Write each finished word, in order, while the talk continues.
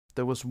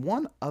There was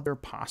one other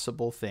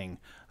possible thing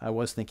I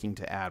was thinking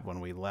to add when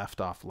we left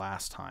off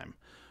last time,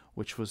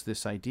 which was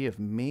this idea of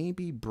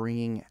maybe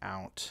bringing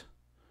out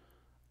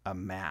a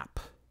map.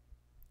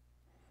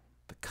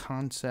 The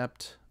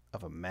concept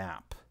of a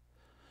map.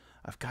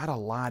 I've got a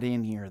lot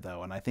in here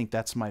though, and I think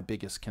that's my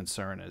biggest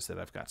concern, is that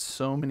I've got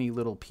so many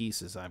little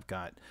pieces. I've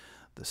got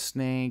the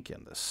snake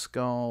and the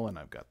skull, and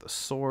I've got the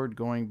sword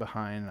going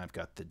behind, and I've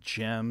got the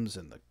gems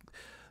and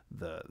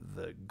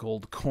the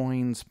gold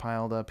coins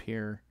piled up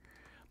here.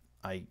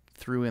 I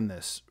threw in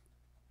this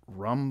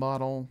rum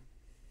bottle,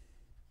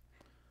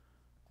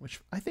 which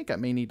I think I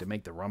may need to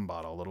make the rum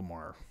bottle a little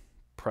more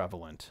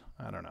prevalent.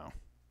 I don't know.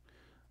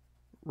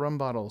 Rum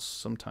bottles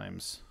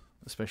sometimes,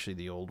 especially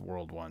the old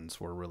world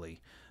ones, were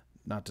really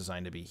not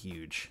designed to be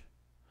huge,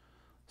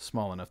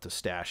 small enough to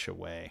stash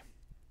away.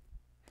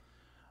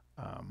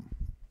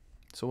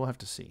 So we'll have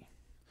to see.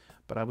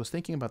 But I was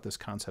thinking about this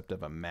concept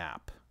of a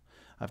map.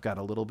 I've got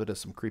a little bit of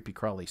some creepy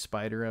crawly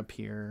spider up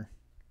here.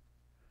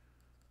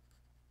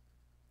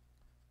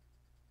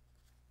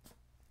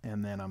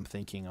 And then I'm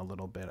thinking a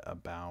little bit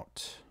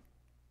about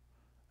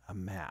a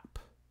map.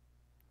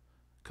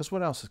 Because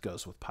what else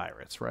goes with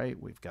pirates,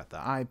 right? We've got the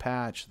eye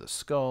patch, the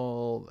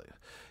skull, the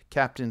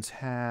captain's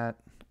hat,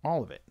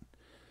 all of it.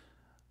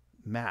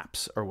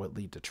 Maps are what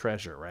lead to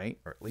treasure, right?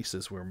 Or at least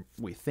as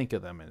we think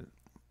of them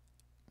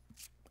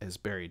as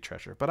buried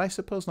treasure. But I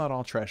suppose not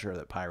all treasure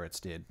that pirates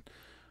did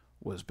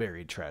was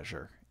buried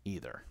treasure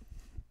either.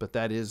 But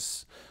that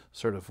is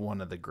sort of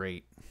one of the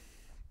great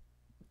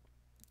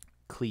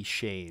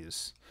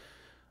cliches,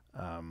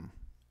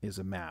 is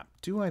a map.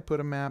 Do I put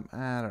a map?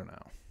 I don't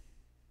know.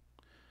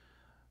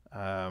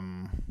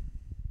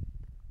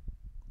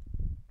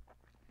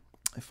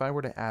 If I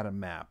were to add a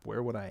map,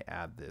 where would I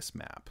add this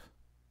map?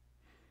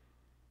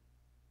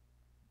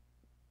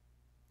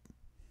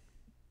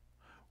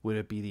 Would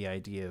it be the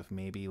idea of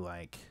maybe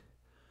like,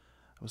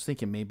 I was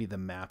thinking maybe the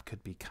map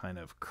could be kind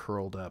of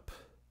curled up,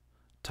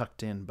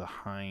 tucked in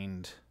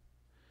behind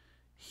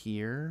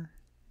here.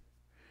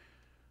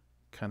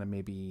 Kind of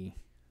maybe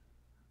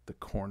the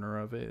corner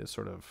of it is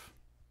sort of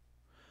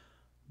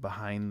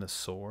behind the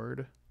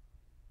sword.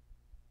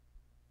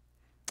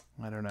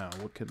 I don't know.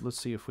 Let's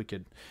see if we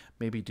could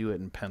maybe do it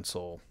in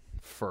pencil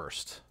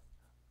first.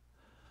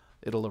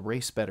 It'll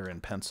erase better in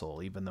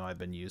pencil, even though I've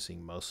been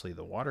using mostly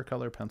the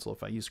watercolor pencil.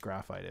 If I use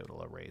graphite,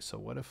 it'll erase. So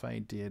what if I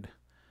did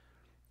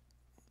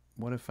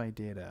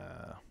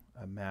a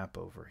map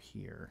over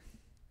here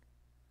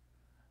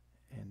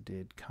and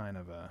did kind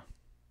of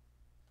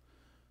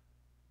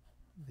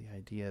the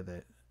idea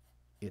that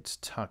it's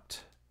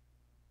tucked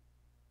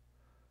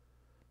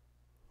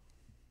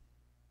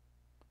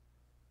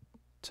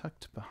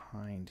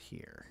behind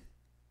here.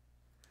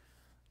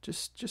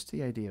 Just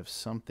the idea of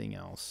something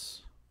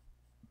else.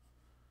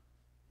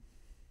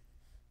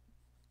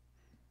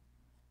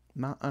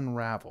 Not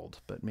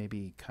unraveled, but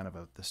maybe kind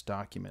of this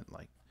document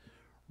like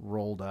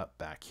rolled up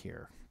back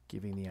here,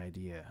 giving the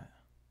idea.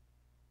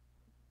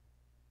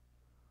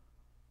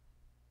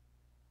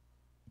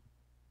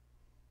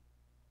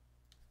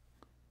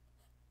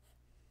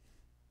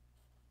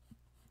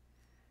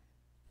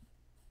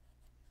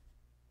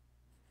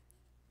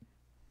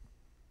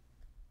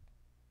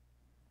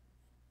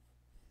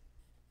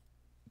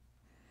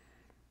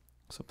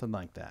 Something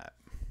like that.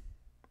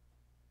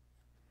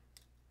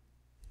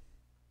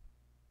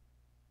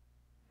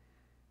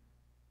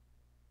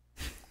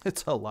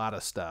 It's a lot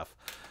of stuff.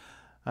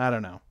 I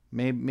don't know.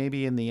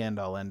 Maybe in the end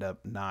I'll end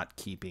up not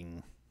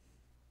keeping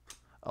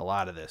a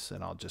lot of this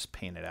and I'll just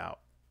paint it out.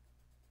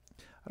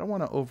 I don't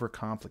want to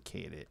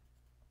overcomplicate it.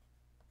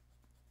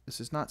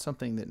 This is not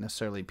something that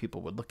necessarily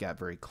people would look at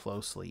very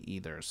closely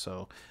either.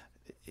 So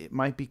it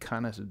might be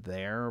kind of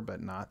there,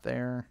 but not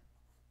there.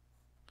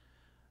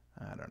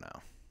 I don't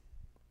know.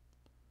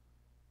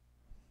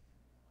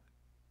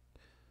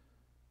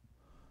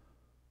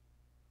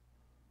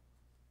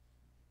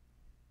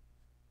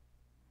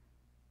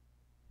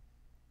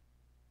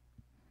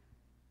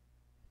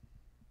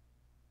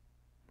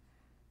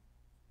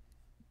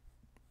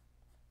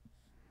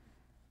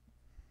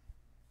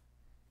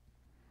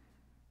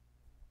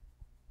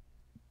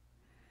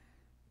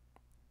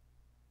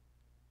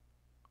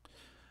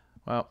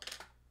 Well,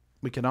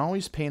 we can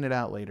always paint it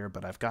out later,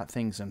 but I've got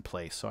things in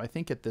place. So I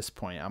think at this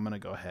point, I'm going to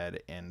go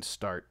ahead and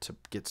start to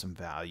get some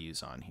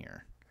values on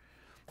here.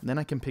 And then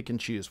I can pick and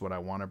choose what I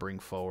want to bring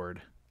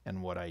forward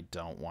and what I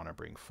don't want to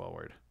bring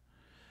forward.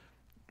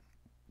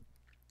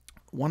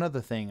 One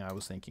other thing I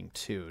was thinking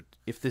too,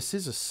 if this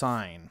is a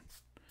sign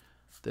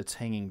that's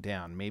hanging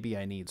down, maybe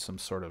I need some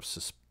sort of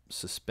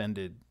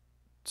suspended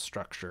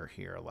structure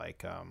here,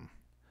 like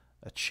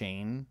a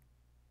chain.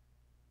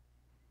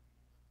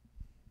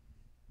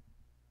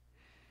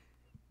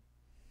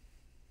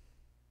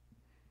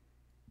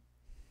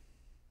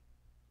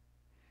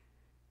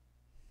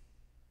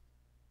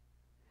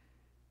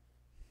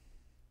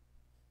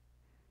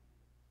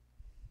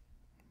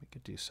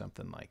 Could do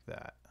something like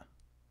that.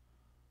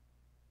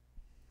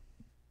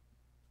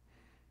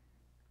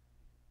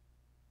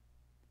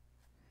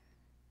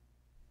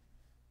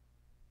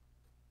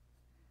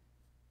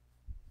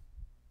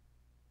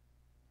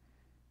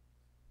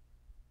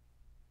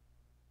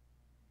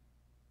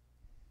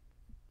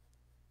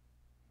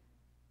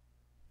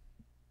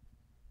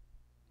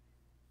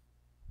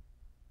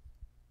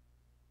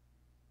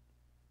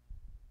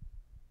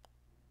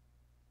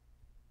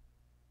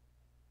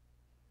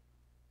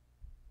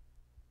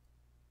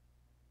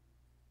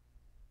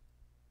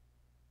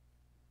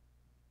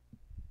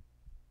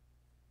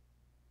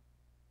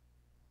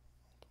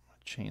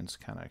 chain's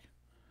kind of...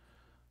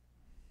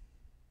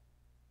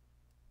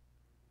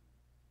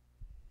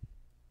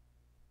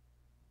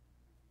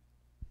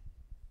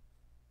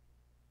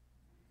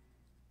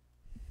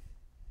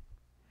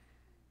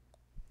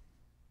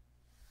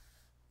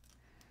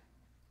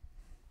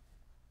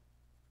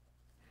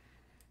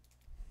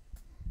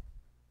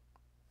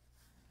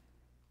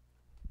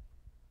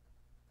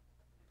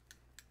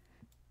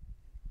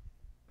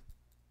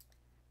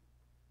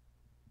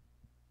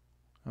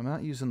 I'm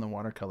not using the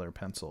watercolor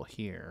pencil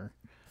here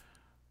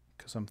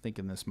because I'm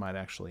thinking this might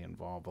actually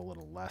involve a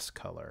little less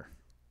color.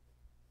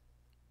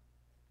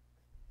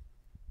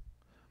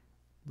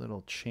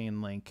 Little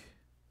chain link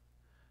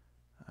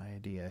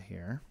idea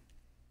here.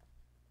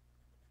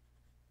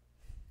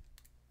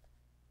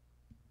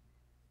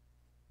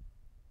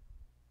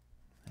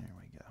 There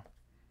we go.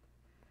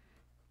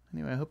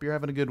 Anyway, I hope you're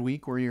having a good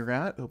week where you're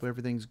at. Hope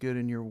everything's good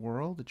in your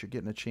world, that you're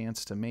getting a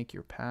chance to make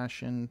your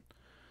passion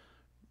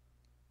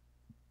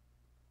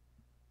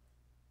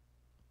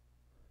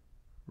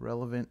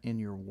relevant in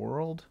your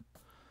world,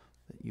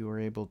 that you are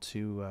able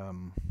to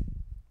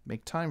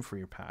make time for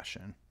your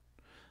passion.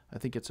 I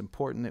think it's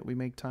important that we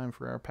make time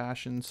for our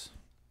passions.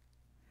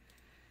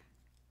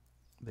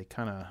 They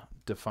kind of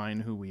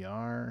define who we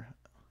are.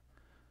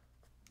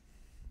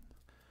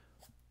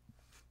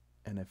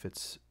 And if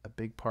it's a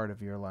big part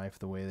of your life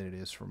the way that it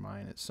is for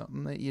mine, it's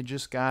something that you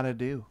just gotta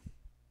do.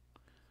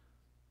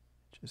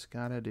 Just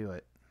gotta do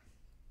it.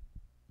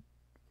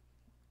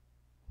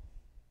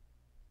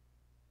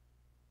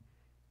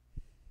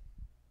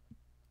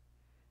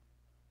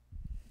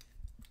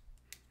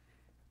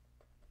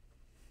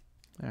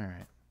 All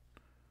right.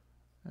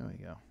 There we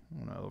go.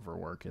 I'm going to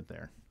overwork it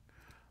there.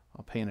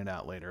 I'll paint it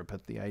out later,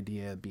 but the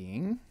idea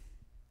being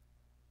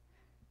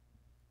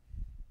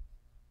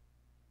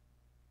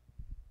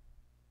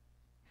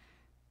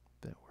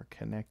that we're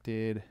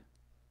connected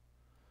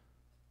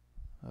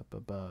up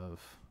above.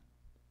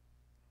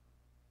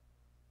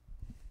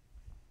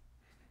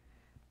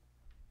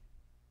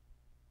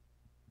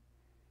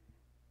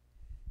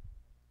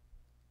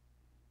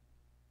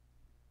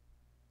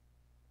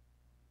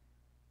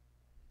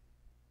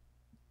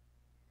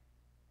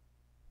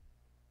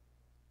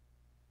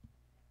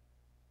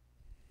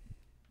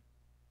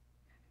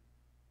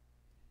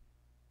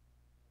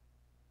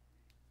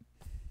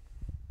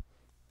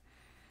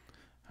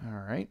 All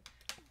right.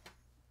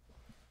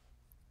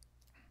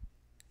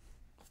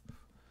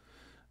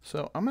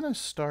 So I'm going to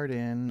start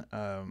in,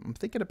 I'm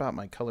thinking about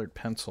my colored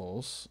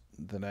pencils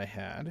that I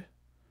had.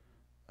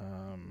 But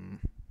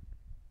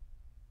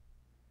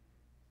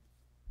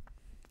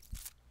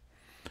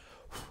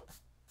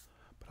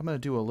I'm going to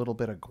do a little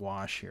bit of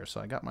gouache here.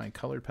 So I got my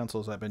colored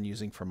pencils I've been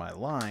using for my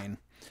line,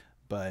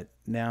 but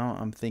now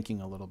I'm thinking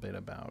a little bit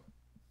about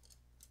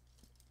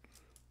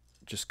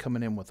just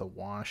coming in with a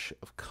wash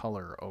of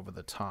color over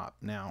the top.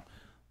 Now,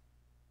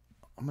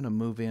 I'm going to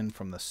move in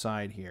from the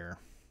side here,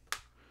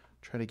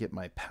 try to get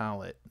my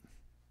palette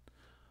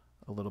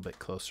a little bit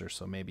closer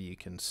so maybe you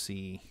can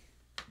see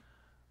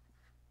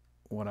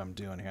what I'm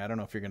doing here. I don't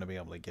know if you're going to be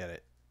able to get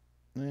it.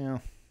 Yeah.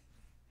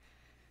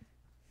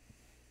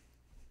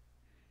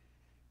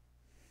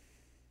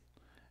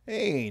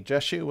 Hey,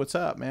 Jeshu, what's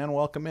up, man?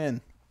 Welcome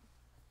in.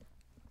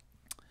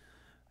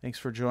 Thanks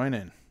for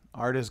joining.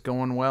 Art is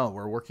going well.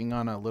 We're working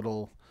on a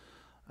little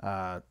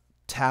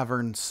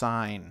tavern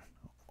sign,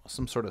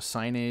 some sort of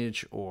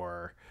signage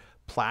or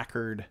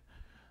placard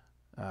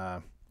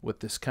with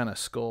this kind of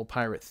skull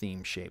pirate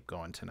theme shape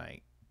going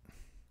tonight.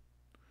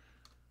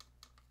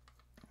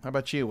 How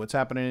about you? What's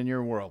happening in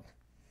your world?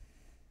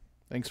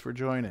 Thanks for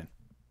joining.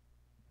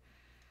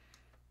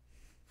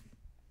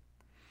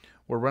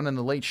 We're running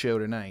the late show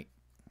tonight.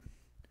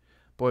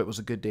 Boy, it was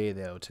a good day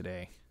though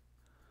today.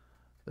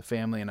 The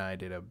family and I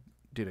did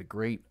a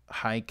great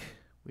hike.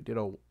 We did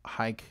a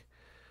hike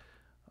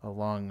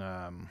along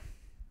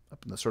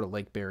up in the sort of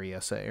Lake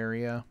Berryessa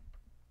area.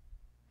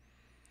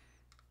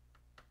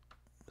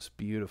 It's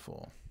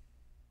beautiful.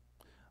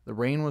 The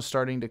rain was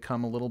starting to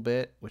come a little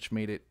bit, which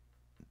made it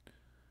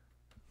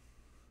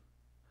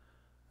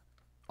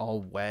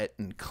all wet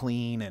and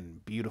clean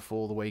and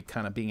beautiful the way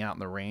kind of being out in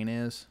the rain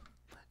is.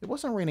 It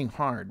wasn't raining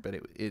hard, but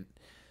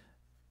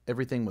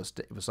everything was,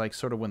 it was like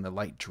sort of when the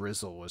light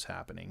drizzle was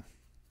happening.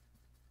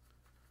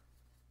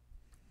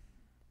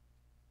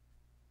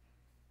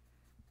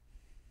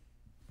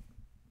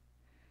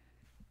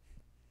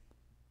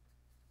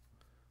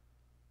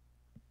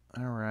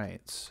 All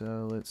right,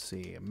 so let's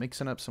see. I'm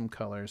mixing up some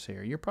colors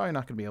here. You're probably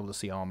not going to be able to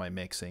see all my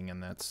mixing,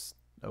 and that's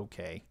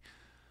okay.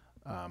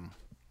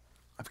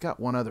 I've got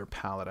one other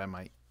palette I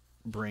might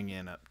bring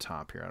in up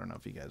top here. I don't know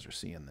if you guys are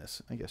seeing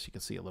this. I guess you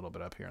can see a little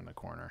bit up here in the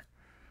corner.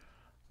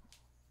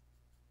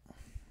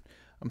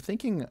 I'm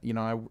thinking, you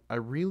know, I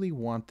really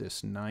want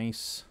this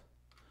nice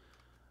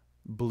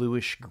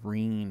bluish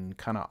green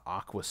kind of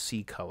aqua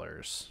sea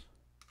colors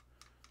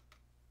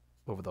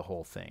over the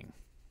whole thing.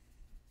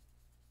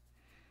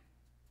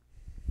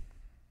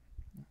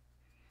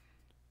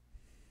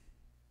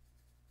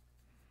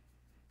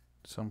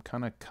 So I'm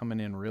kind of coming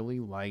in really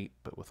light,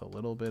 but with a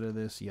little bit of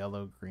this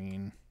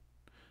yellow-green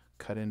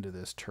cut into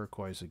this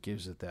turquoise. It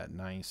gives it that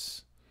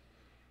nice...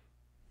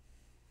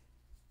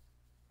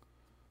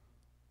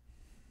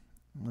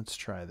 Let's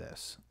try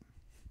this.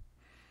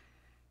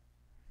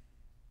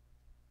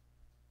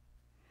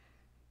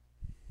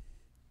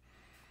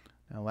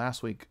 Now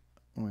last week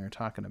when we were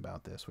talking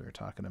about this, we were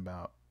talking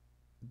about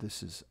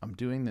I'm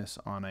doing this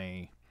on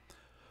a...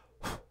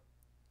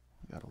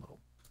 Got a little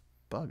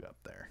bug up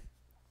there.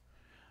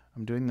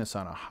 I'm doing this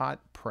on a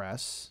hot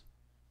press.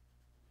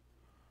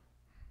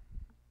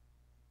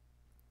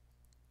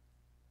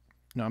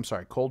 No, I'm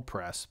sorry, cold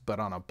press, but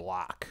on a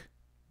block.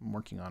 I'm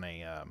working on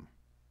a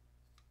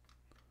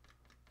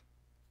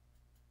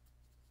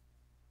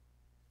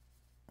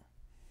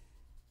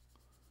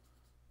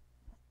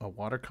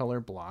watercolor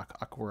block,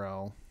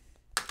 aquarelle,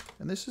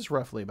 and this is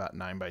roughly about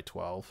 9 by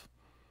 12.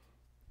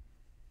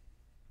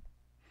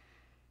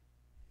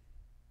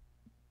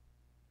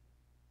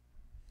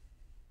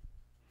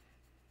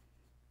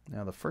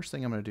 Now the first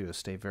thing I'm going to do is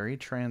stay very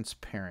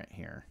transparent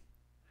here,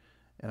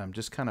 and I'm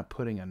just kind of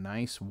putting a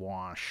nice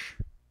wash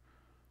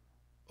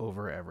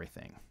over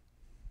everything.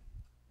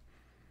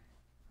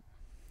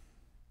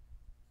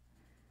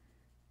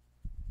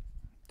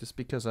 Just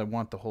because I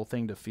want the whole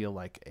thing to feel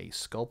like a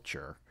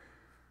sculpture.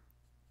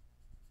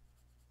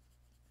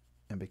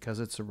 And because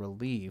it's a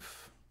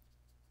relief,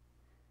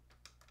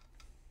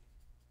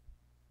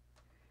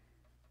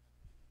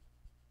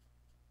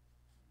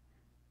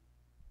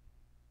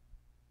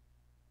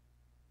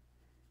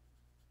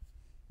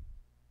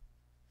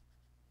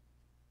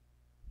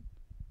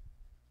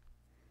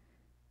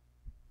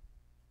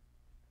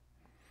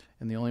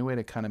 and the only way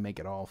to kind of make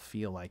it all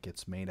feel like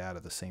it's made out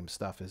of the same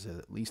stuff is it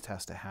at least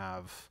has to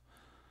have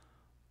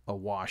a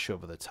wash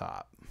over the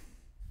top.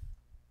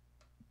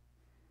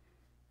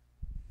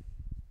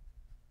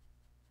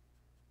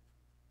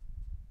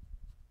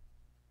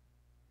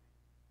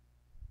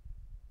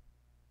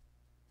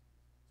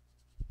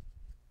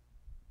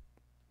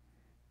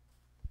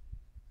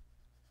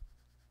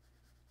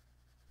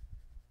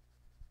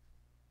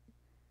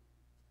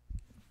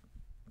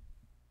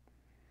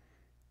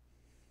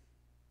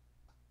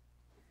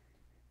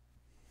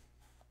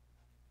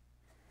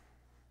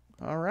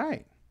 All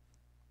right.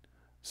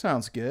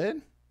 Sounds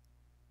good.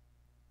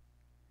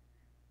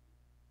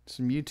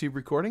 Some YouTube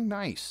recording?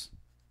 Nice.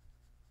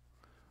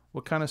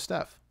 What kind of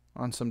stuff?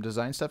 On some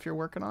design stuff you're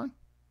working on?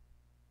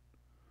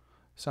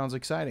 Sounds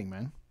exciting,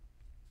 man.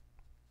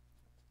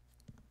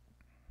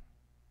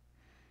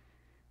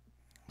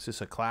 Is this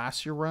a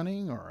class you're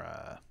running or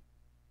a...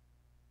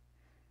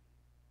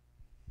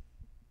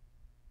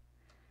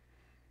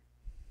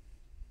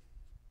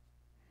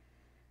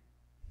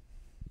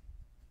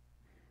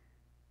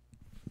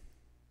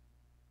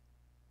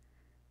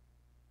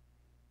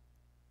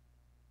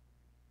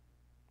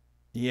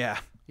 Yeah,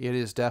 it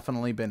has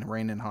definitely been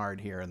raining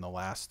hard here in the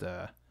last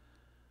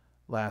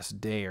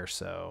day or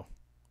so.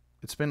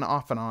 It's been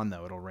off and on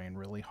though. It'll rain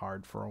really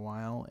hard for a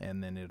while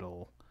and then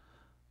it'll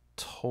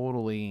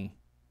totally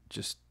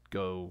just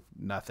go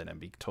nothing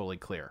and be totally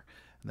clear.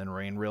 And then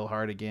rain real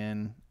hard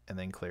again and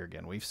then clear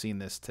again. We've seen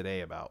this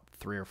today about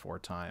 3 or 4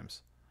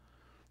 times.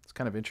 It's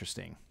kind of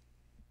interesting.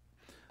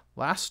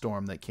 Last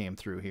storm that came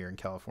through here in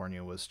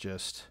California was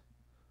just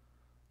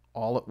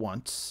all at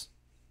once.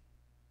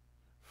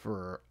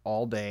 For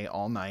all day,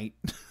 all night.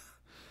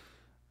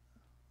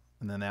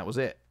 And then that was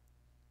it.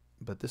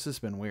 But this has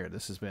been weird.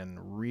 This has been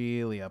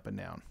really up and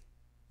down.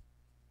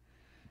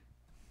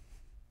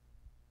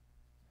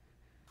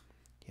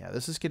 Yeah,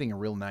 this is getting a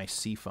real nice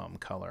seafoam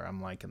color.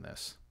 I'm liking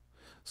this.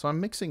 So I'm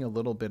mixing a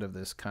little bit of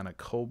this kind of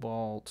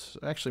cobalt,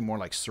 actually more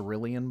like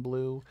cerulean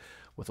blue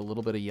with a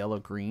little bit of yellow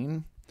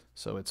green.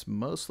 So it's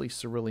mostly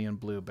cerulean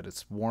blue, but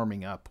it's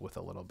warming up with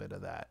a little bit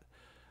of that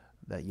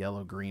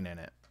yellow green in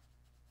it,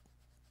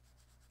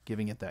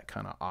 giving it that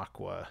kind of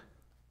aqua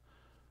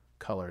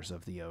colors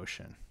of the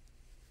ocean.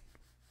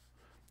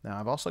 Now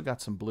I've also got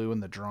some blue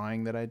in the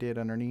drawing that I did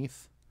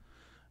underneath,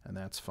 and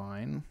that's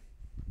fine.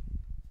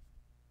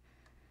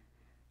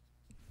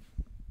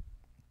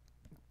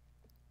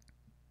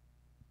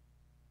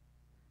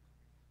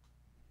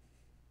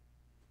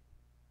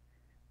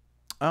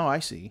 Oh, I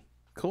see.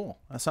 Cool.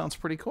 That sounds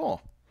pretty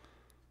cool.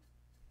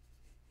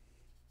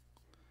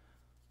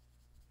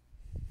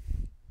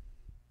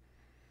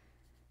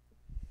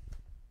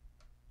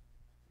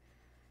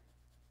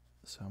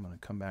 So I'm going to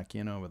come back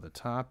in over the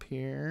top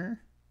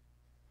here.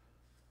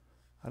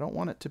 I don't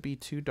want it to be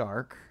too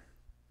dark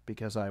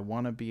because I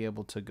want to be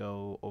able to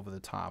go over the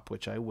top,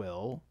 which I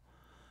will.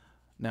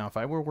 Now, if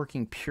I were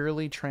working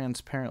purely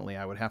transparently,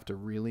 I would have to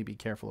really be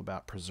careful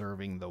about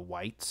preserving the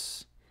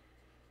whites.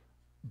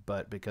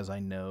 But because I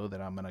know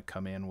that I'm going to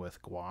come in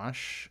with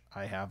gouache,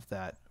 I have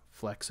that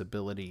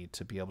flexibility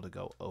to be able to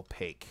go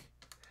opaque.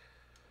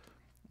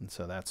 And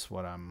so that's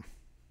what I'm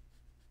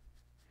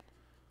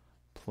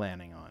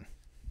planning on.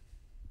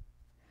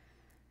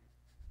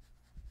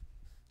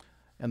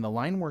 And the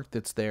line work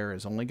that's there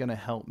is only going to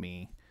help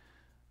me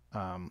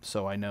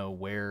so I know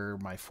where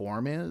my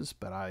form is,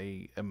 but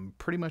I am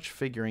pretty much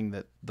figuring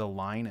that the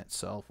line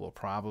itself will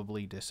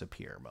probably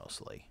disappear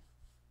mostly.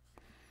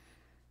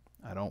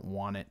 I don't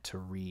want it to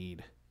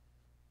read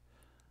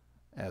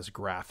as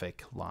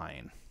graphic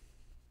line.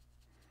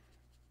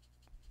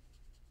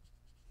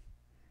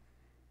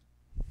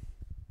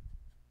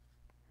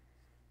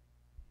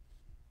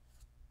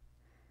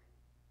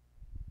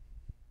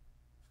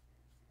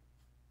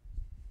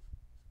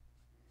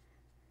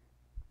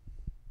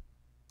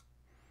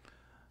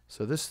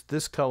 So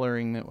this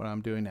coloring that what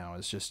I'm doing now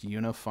is just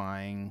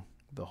unifying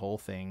the whole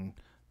thing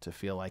to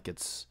feel like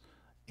it's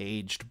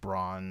aged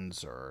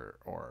bronze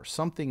or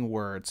something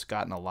where it's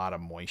gotten a lot of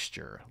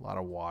moisture, a lot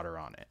of water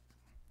on it,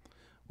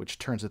 which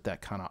turns it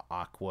that kind of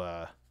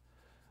aqua.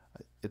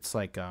 It's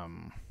like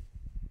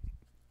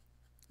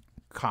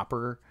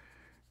copper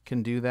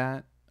can do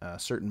that.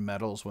 Certain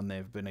metals, when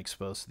they've been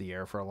exposed to the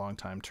air for a long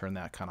time, turn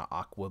that kind of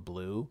aqua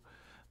blue.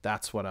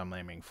 That's what I'm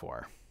aiming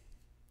for.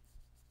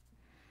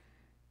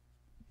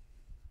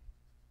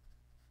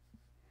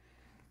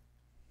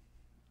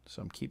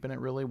 So I'm keeping it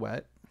really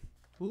wet.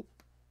 Oop,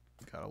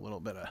 got a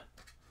little bit of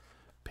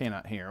paint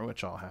out here,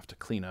 which I'll have to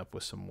clean up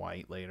with some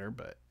white later,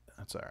 but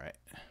that's all right.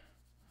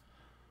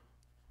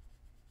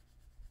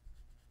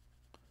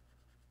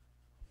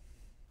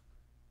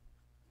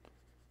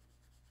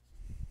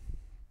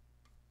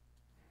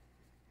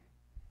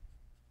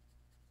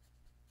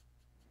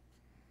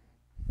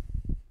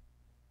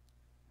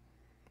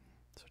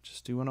 So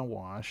just doing a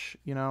wash.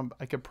 You know,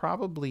 I could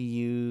probably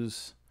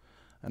use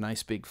a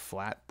nice big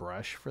flat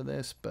brush for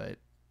this, but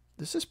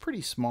this is pretty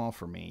small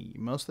for me.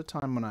 Most of the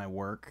time when I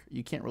work,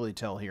 you can't really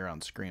tell here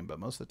on screen, but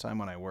most of the time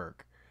when I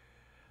work,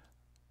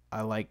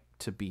 I like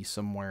to be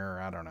somewhere,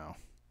 I don't know,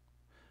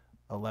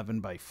 11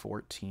 by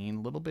 14,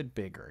 a little bit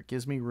bigger. It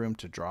gives me room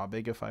to draw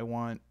big if I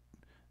want,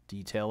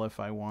 detail if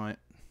I want,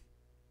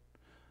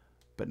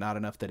 but not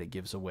enough that it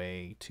gives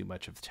away too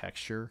much of the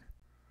texture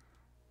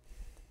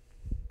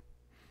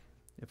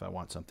if I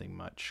want something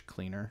much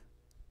cleaner.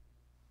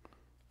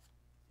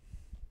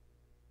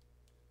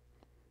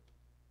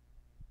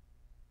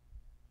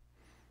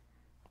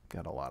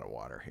 Got a lot of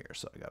water here,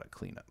 so I got to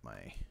clean up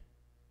my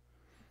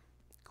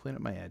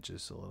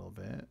edges a little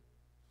bit.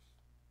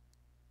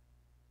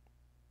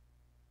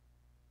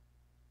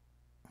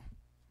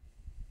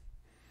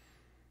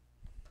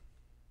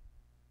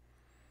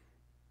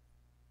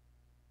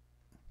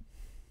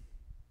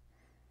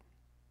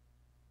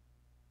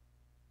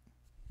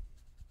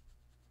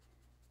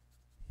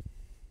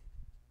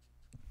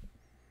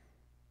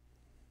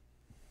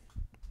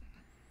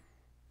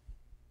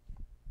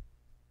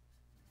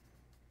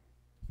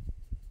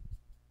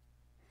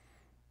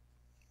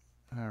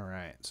 All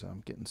right, so I'm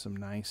getting some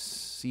nice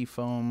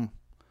seafoam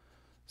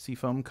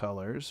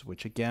colors,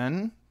 which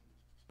again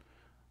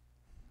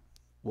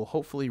will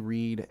hopefully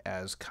read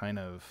as kind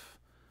of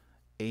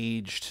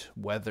aged,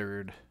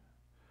 weathered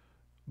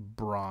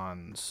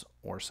bronze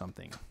or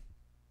something.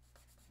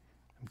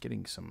 I'm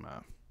getting some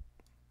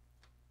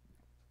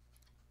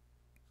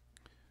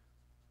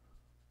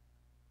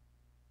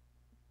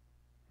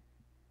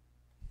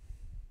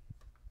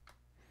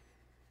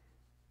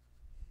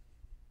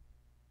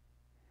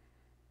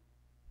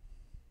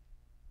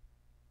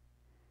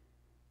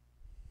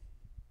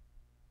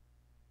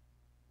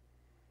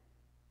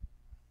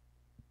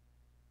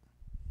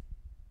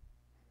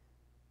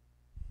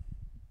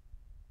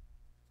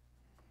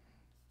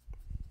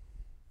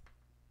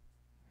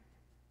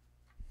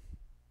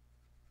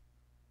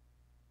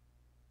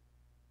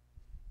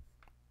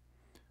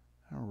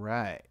all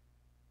right.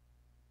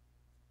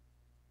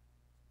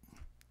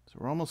 So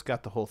we're almost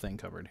got the whole thing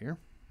covered here.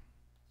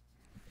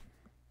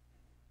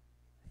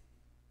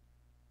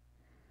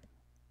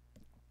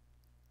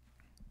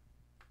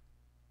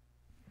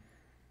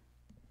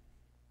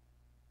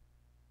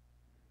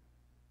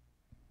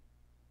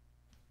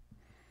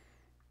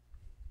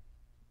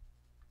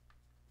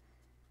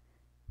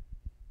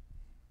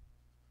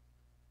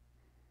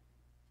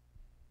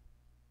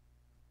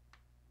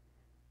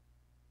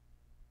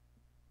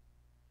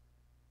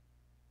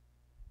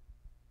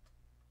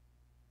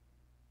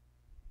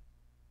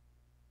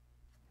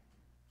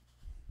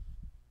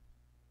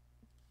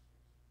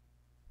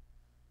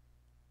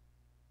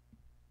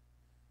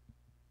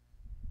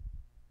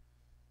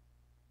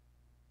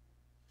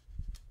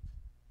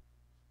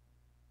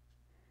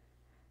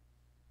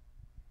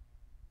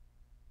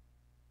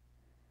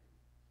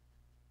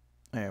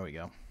 There we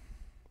go.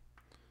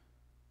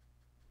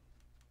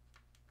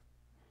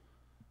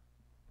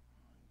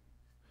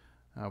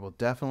 I will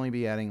definitely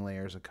be adding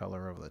layers of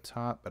color over the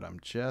top, but I'm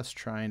just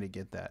trying to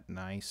get that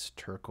nice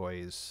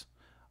turquoise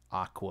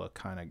aqua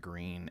kind of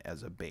green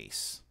as a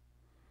base.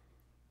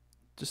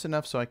 Just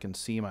enough so I can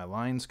see my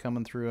lines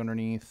coming through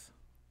underneath.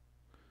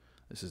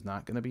 This is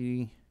not going to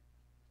be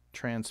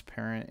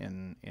transparent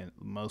in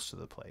most of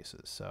the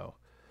places, so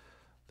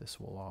this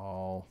will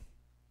all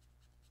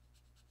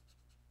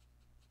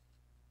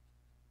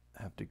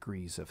have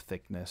degrees of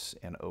thickness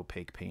and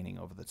opaque painting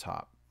over the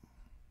top.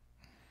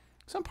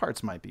 Some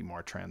parts might be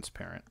more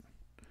transparent.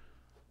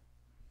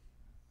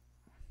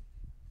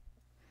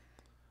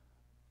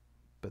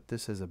 but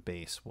this as a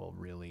base will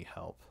really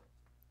help.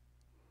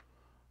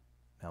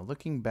 Now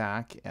looking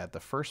back at the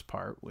first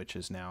part, which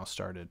has now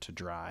started to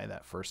dry,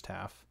 that first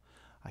half,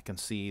 I can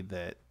see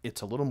that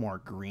it's a little more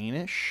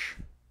greenish,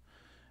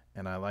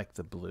 and I like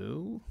the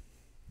blue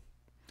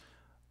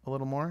a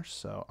little more,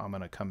 so I'm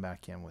going to come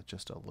back in with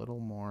just a little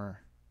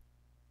more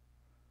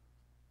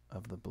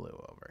of the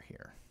blue over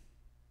here.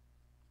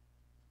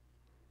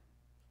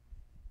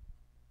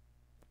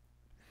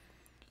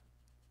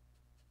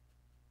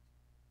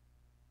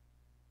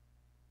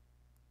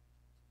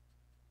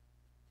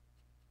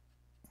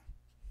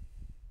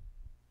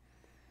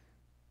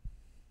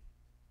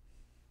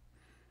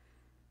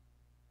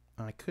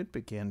 I could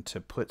begin to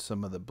put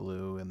some of the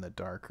blue in the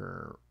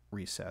darker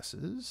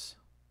recesses.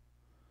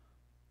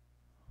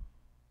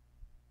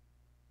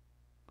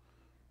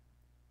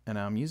 And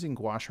I'm using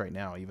gouache right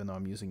now, even though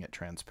I'm using it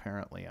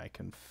transparently, I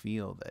can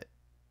feel that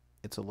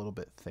it's a little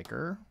bit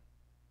thicker.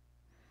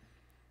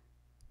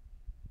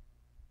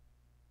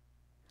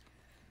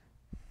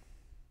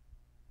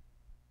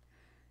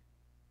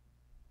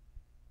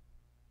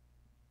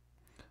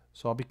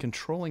 So I'll be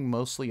controlling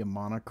mostly a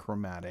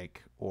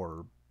monochromatic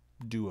or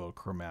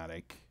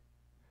duochromatic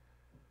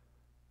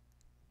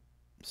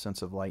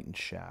sense of light and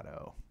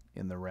shadow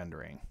in the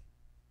rendering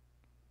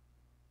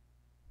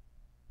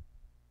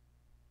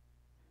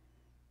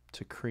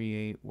to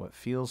create what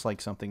feels like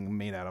something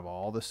made out of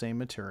all the same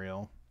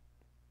material,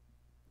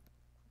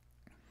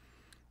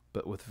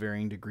 but with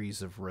varying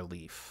degrees of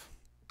relief.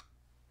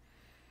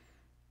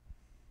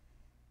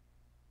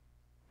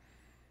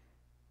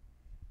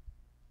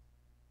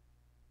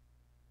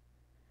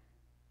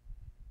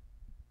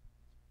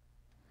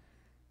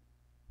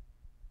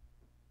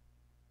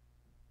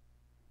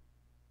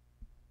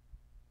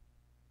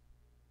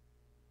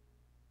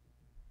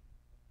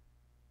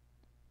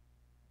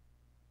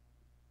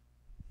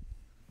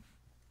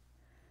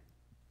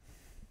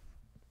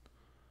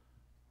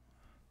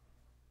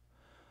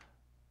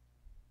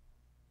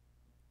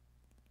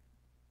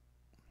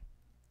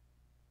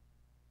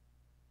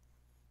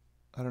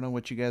 I don't know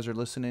what you guys are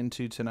listening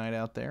to tonight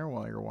out there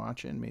while you're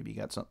watching. Maybe you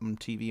got something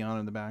TV on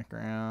in the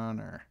background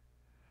or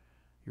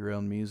your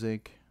own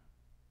music.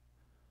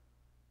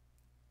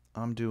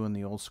 I'm doing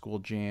the old school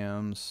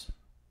jams,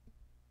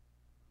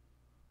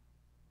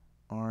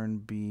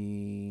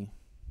 R&B,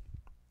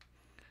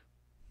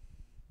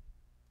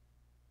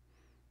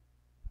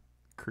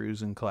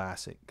 cruising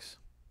classics.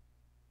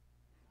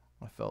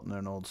 I felt in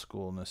an old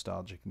school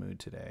nostalgic mood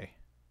today.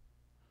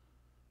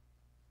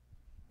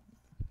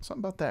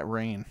 Something about that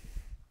rain.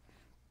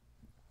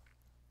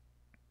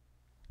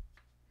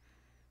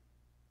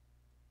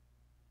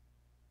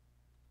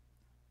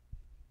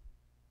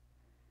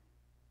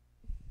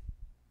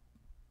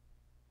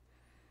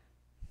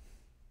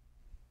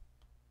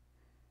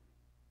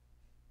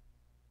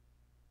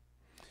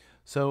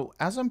 So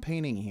as I'm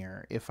painting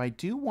here, if I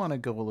do want to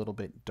go a little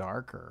bit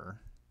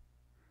darker,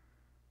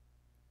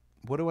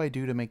 what do I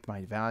do to make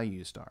my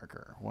values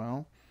darker?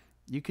 Well,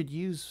 you could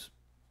use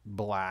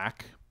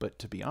black, but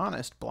to be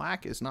honest,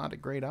 black is not a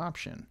great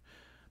option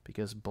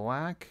because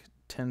black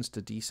tends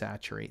to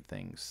desaturate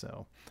things.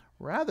 So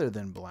rather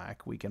than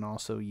black, we can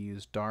also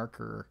use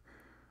darker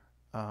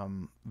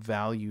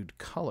valued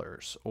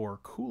colors or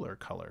cooler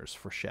colors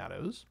for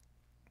shadows.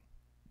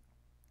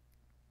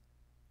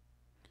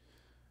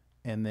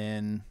 And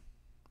then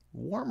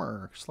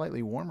warmer,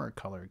 slightly warmer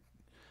color,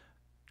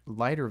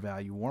 lighter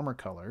value, warmer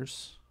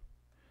colors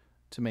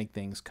to make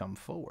things come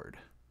forward.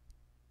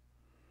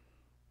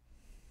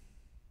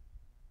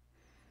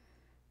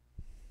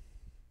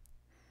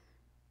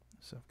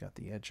 So I've got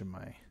the edge of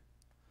my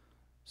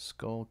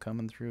skull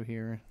coming through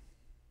here.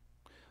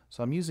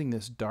 So I'm using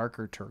this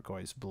darker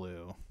turquoise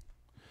blue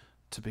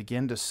to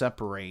begin to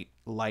separate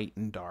light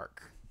and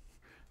dark.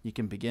 You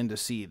can begin to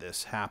see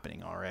this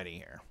happening already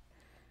here.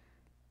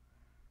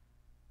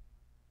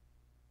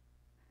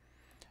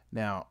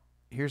 Now,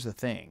 here's the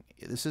thing.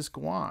 This is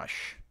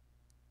gouache.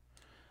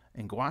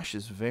 And gouache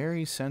is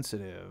very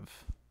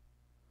sensitive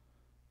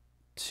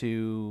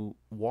to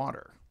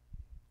water.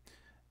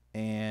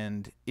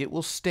 And it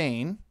will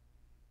stain,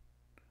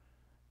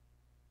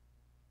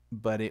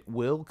 but it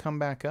will come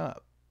back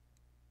up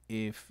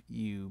if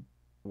you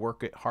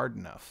work it hard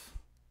enough.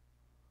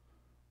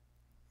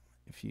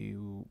 If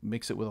you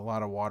mix it with a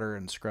lot of water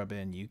and scrub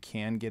in, you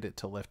can get it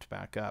to lift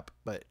back up.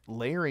 But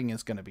layering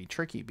is going to be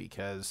tricky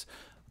because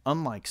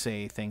unlike,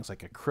 say, things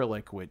like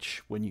acrylic,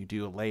 which when you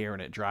do a layer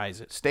and it dries,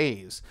 it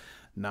stays,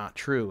 not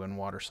true in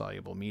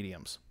water-soluble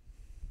mediums.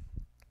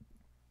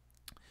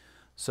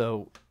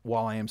 So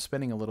while I am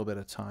spending a little bit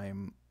of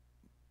time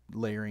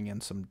layering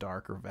in some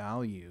darker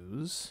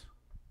values,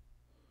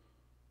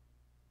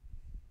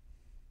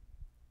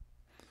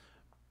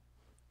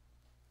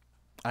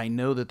 I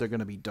know that they're going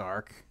to be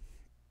dark,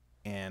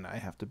 and I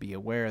have to be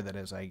aware that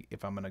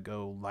if I'm going to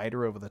go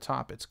lighter over the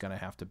top, it's going to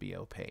have to be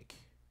opaque.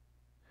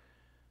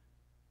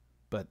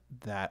 But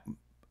that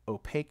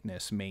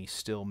opaqueness may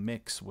still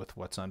mix with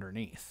what's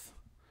underneath.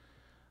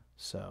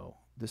 So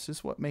this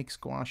is what makes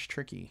gouache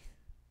tricky.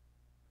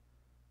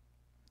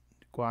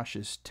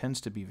 Gouache tends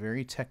to be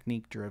very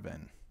technique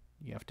driven.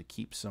 You have to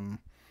keep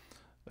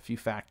a few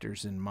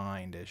factors in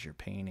mind as you're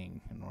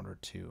painting in order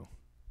to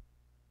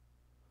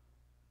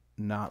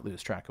not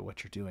lose track of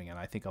what you're doing. And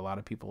I think a lot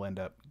of people end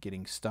up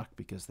getting stuck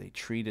because they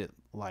treat it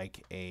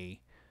like a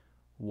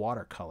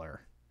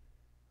watercolor,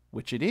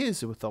 which it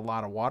is with a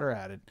lot of water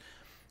added.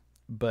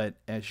 But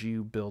as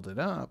you build it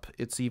up,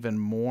 it's even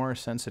more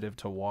sensitive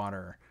to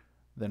water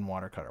than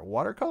watercolor.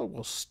 Watercolor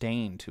will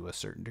stain to a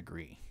certain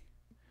degree.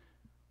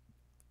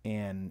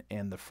 And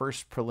the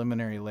first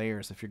preliminary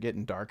layers, if you're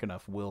getting dark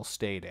enough, will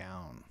stay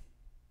down.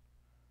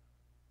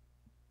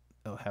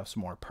 They'll have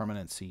some more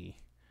permanency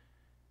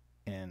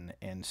and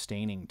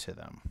staining to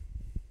them.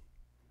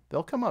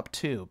 They'll come up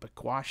too, but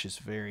gouache is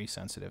very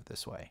sensitive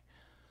this way.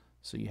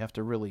 So you have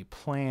to really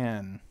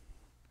plan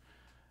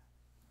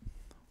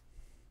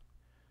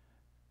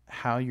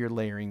how you're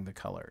layering the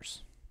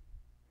colors.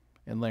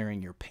 And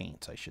layering your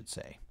paints, I should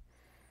say,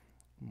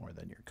 more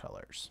than your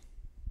colors.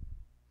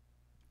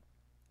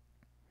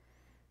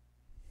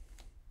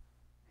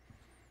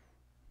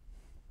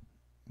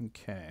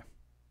 Okay.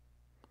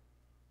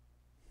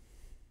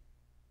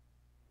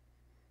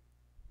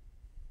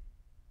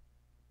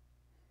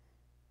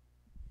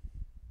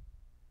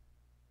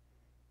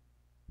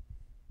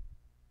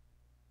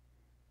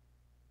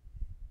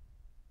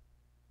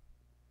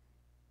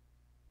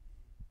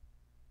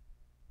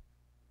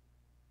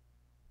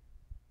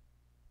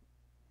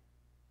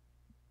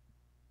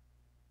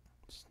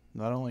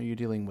 Not only are you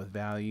dealing with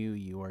value,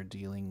 you are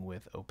dealing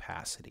with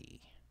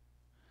opacity.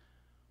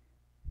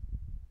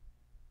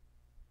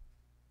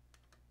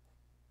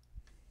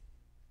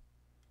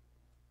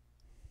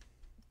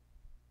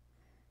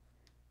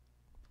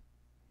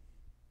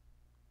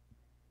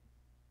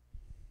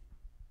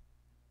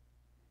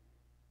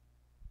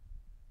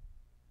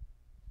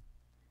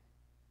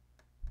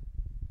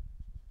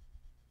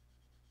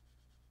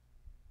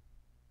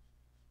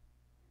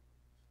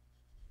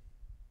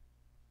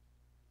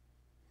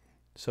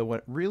 So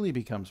what really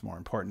becomes more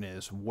important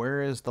is,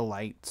 where is the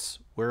lights?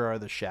 Where are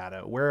the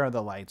shadow? Where are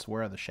the lights?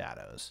 Where are the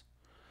shadows?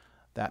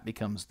 That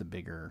becomes the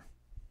bigger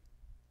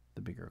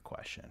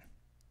question.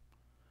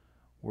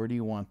 Where do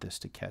you want this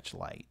to catch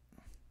light?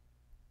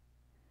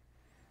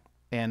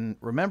 And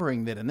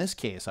remembering that in this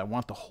case, I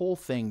want the whole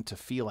thing to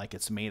feel like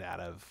it's made out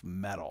of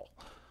metal.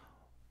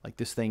 Like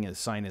this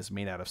sign is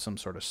made out of some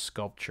sort of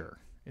sculpture.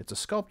 It's a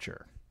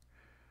sculpture.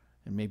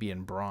 And maybe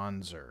in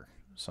bronze or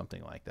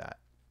something like that.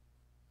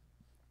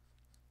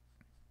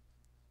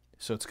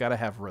 So it's got to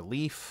have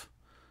relief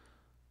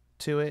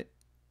to it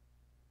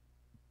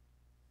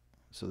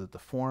so that the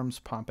forms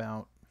pop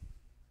out.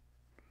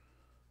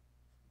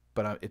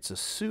 But it's a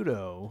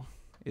pseudo.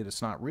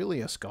 It's not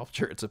really a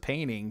sculpture. It's a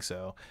painting.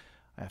 So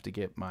I have to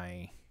get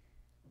my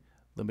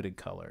limited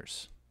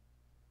colors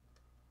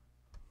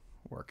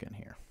working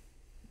here.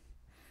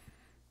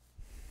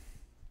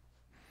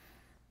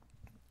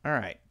 All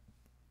right.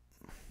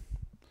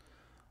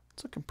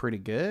 It's looking pretty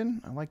good.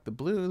 I like the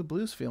blue. The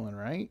blue's feeling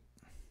right.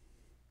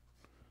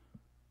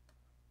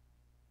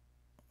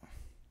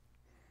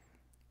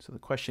 So the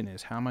question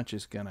is, how much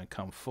is going to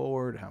come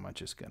forward? How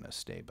much is going to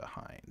stay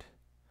behind?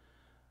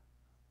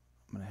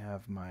 I'm going to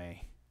have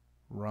my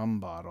rum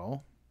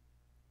bottle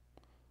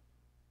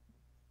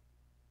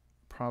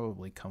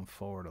probably come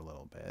forward a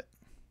little bit.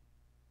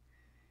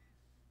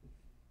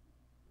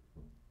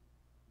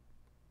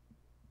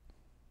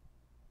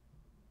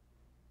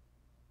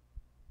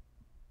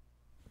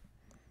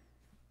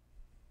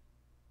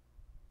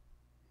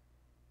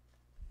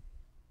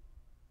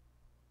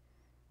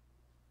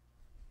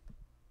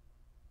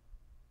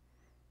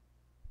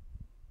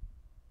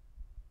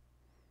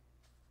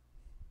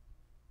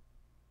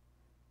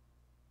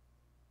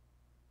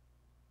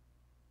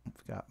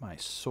 Got my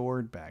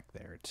sword back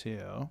there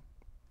too.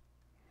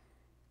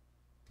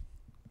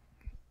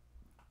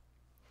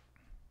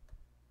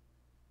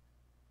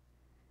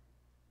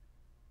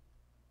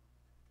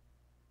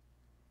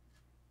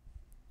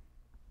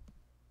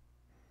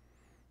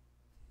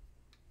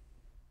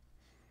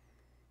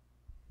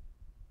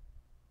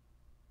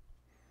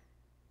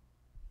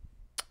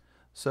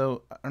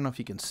 So I don't know if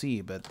you can see,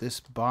 but this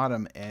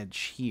bottom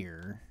edge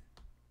here,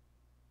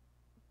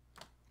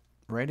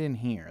 right in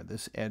here,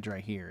 this edge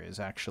right here is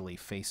actually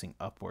facing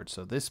upward.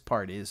 So this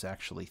part is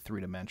actually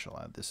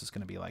three-dimensional. This is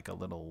going to be like a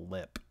little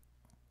lip.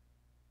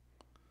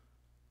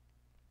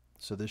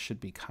 So this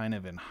should be kind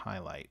of in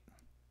highlight.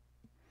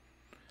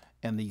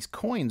 And these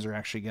coins are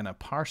actually going to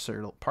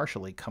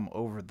partially come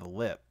over the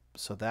lip.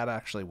 So that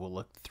actually will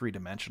look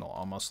three-dimensional,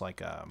 almost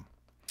like a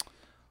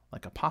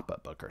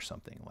pop-up book or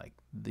something. Like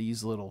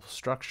these little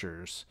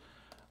structures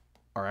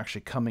are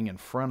actually coming in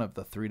front of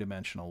the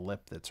three-dimensional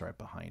lip that's right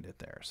behind it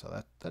there.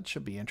 So that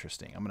should be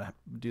interesting. I'm going to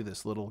do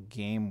this little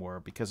game where,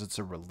 because it's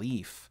a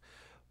relief,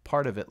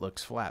 part of it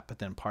looks flat, but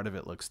then part of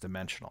it looks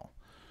dimensional.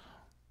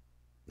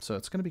 So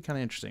it's going to be kind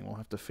of interesting. We'll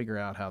have to figure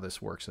out how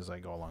this works as I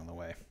go along the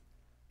way.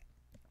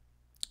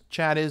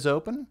 Chat is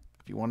open.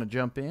 If you want to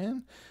jump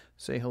in,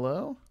 say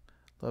hello.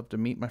 Love to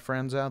meet my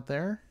friends out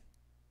there.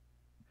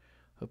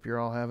 Hope you're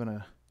all having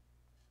a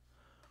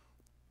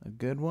a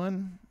good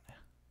one.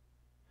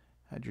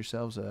 Had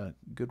yourselves a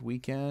good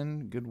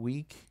weekend, good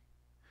week.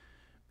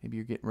 Maybe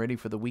you're getting ready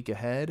for the week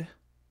ahead.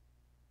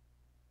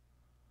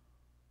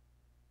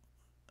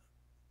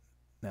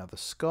 Now the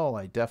skull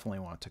I definitely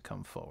want to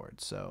come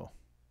forward, so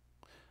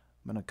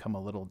I'm going to come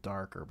a little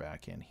darker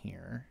back in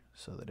here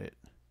so that it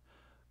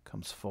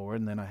comes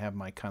forward. And then I have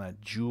my kind of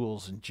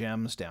jewels and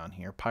gems down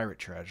here, pirate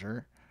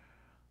treasure.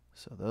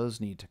 So those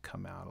need to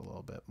come out a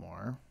little bit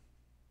more.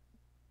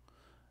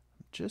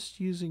 I'm just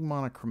using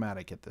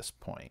monochromatic at this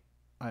point.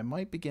 I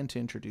might begin to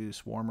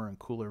introduce warmer and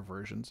cooler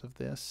versions of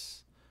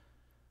this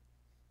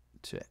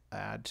to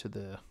add to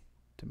the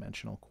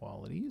dimensional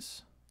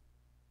qualities.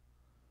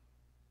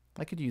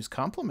 I could use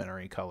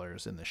complementary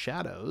colors in the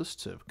shadows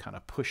to kind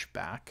of push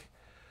back.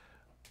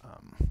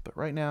 But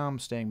right now I'm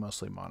staying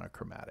mostly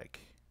monochromatic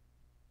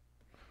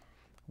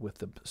with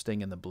the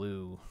staying in the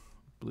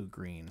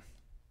blue-green.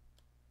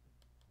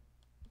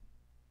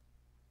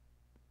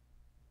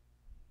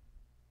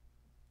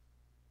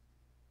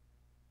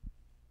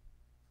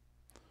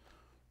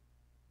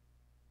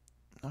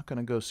 Not going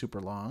to go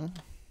super long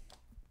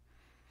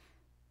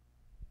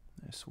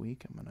this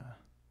week. I'm going to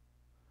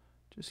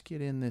just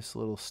get in this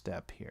little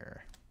step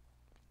here.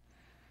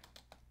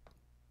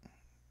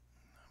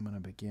 I'm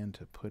going to begin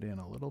to put in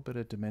a little bit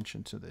of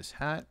dimension to this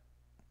hat.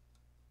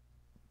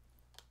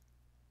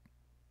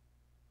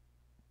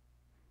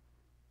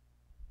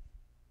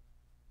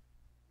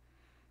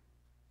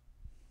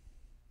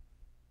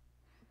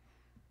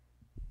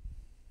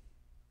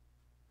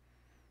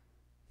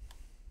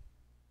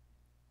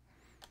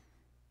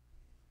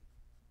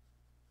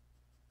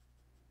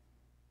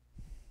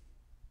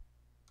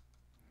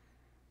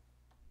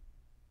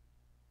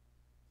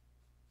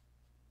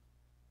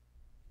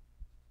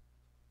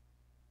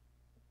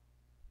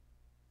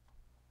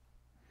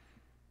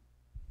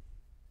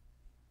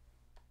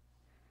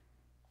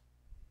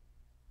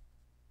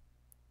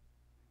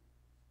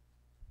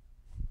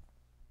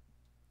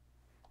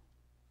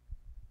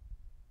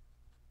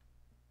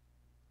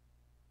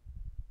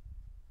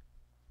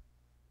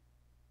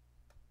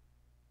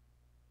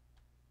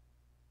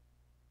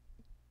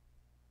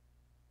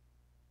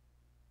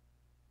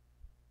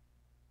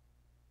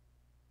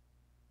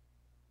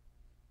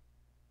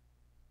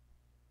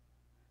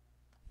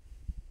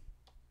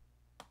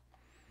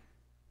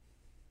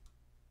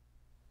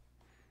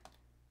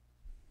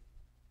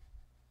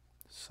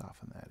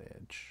 Soften that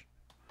edge.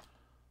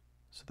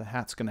 So the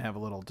hat's going to have a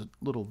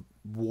little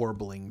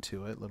warbling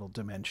to it, little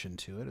dimension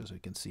to it, as we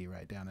can see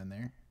right down in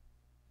there.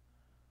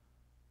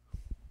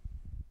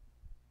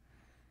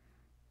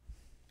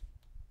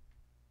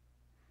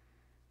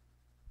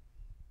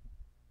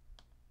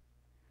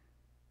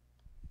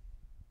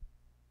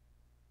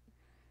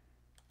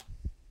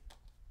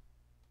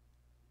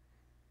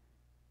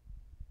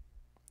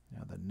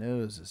 Now the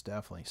nose is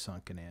definitely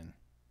sunken in.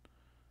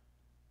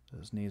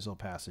 Those nasal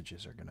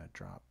passages are going to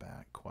drop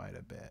back quite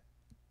a bit.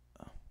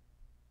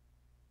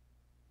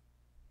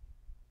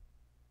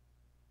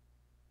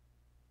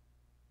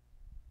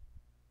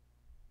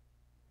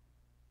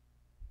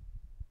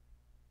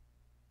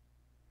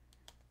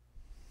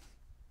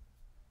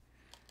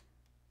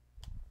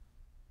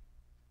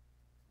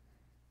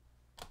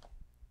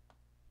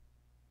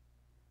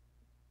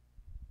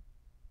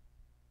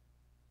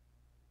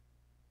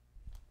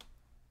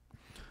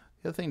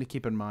 The other thing to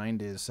keep in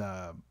mind is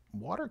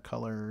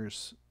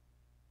watercolors,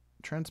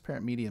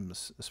 transparent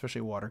mediums,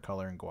 especially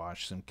watercolor and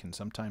gouache, can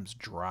sometimes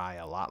dry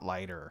a lot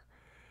lighter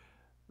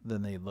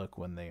than they look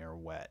when they are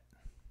wet.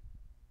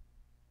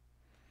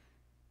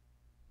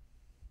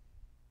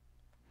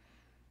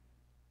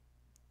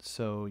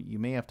 So you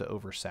may have to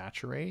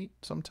oversaturate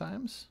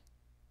sometimes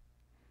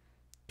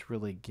to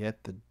really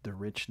get the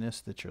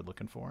richness that you're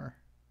looking for.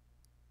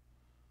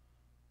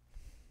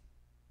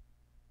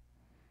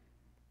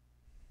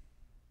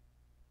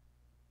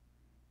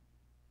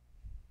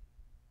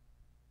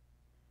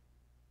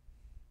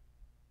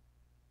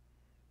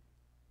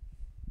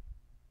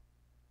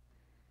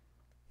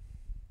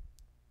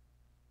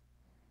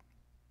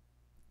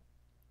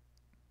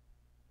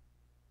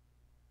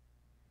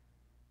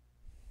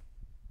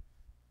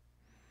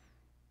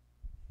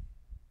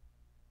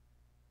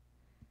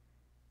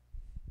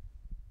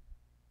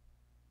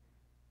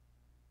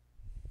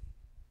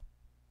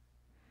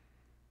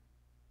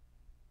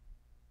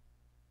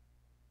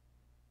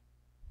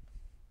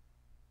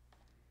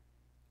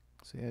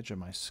 So the edge of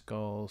my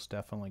skull is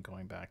definitely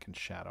going back in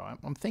shadow.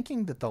 I'm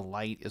thinking that the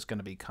light is going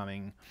to be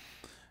coming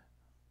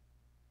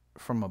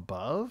from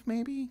above,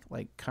 maybe,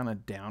 like kind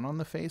of down on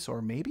the face,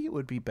 or maybe it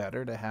would be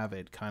better to have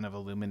it kind of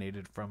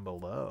illuminated from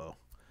below.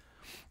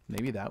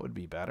 Maybe that would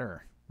be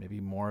better.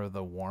 Maybe more of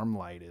the warm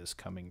light is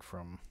coming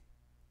from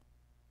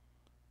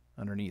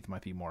underneath.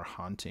 Might be more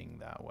haunting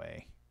that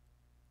way.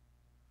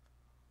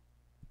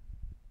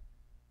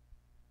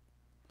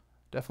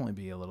 Definitely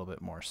be a little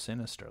bit more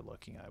sinister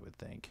looking, I would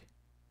think.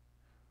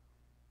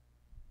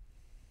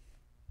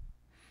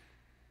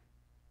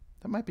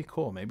 That might be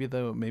cool. Maybe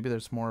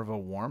there's more of a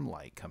warm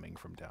light coming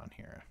from down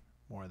here.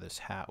 More of this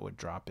hat would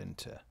drop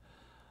into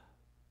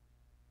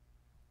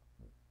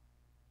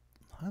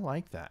I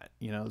like that.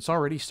 You know, it's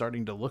already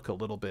starting to look a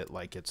little bit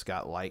like it's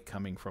got light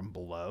coming from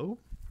below.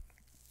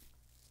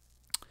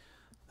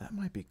 That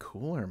might be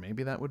cooler.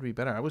 Maybe that would be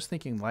better. I was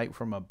thinking light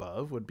from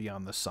above would be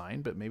on the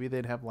sign, but maybe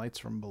they'd have lights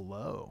from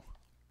below.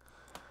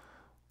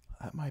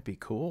 That might be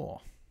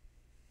cool.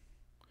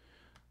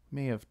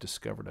 May have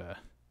discovered a...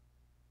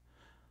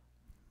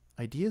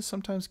 Ideas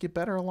sometimes get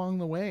better along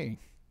the way.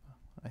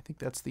 I think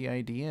that's the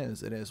idea, is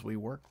that as we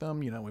work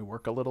them, you know, we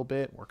work a little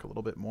bit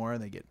more,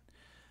 they get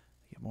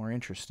more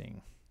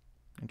interesting.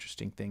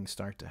 Interesting things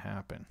start to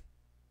happen.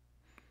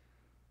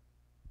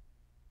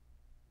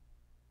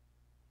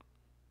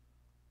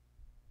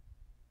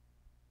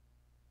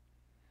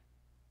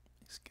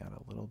 He's got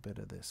a little bit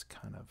of this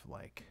kind of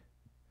like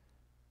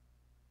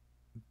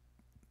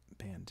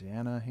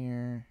bandana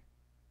here.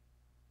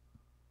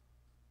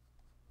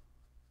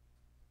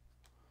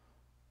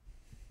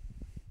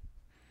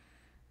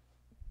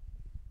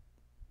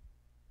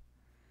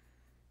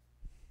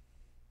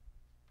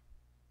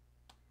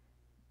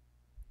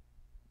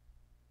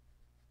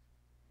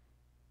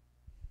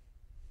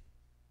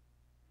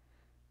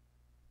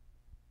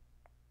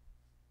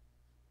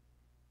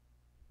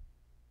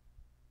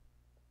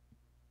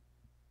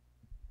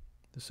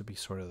 This would be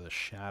sort of the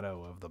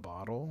shadow of the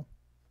bottle.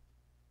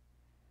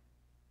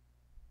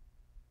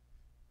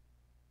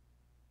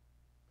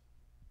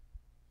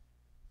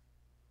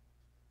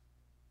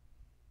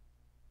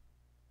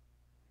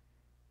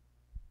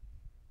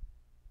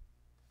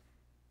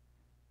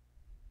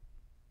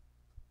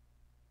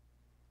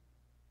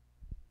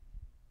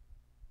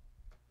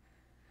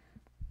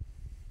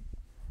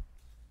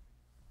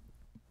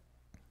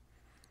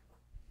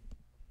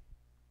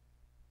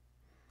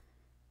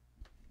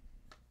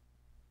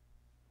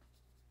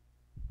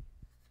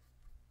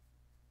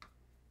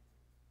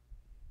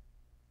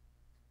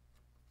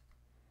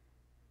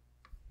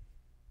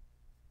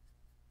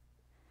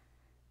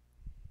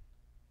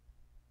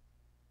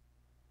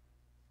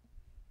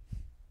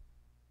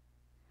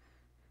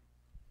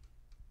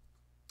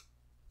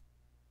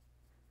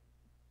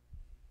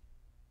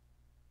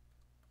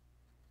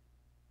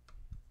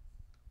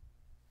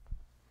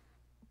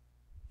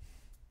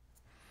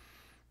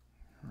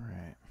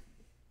 Right.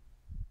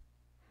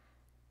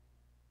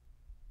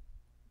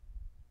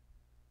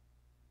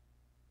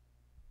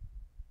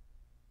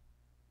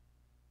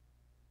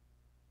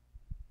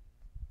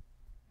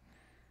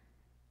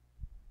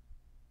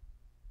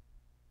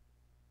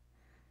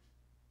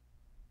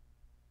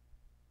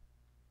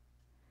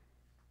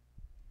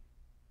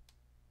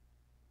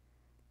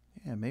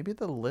 Yeah, maybe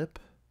the lip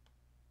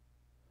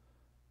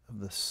of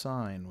the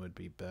sign would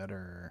be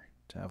better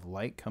to have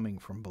light coming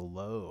from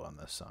below on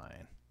the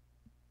sign.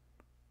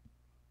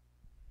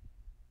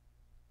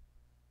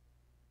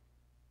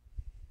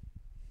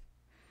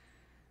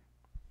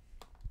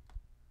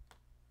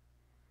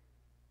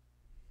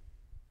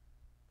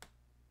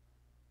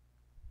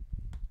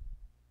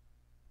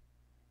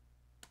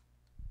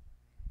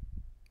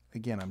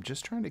 Again, I'm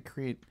just trying to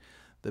create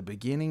the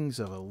beginnings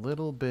of a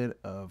little bit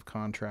of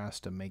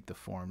contrast to make the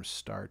forms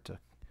start to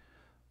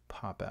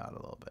pop out a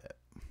little bit.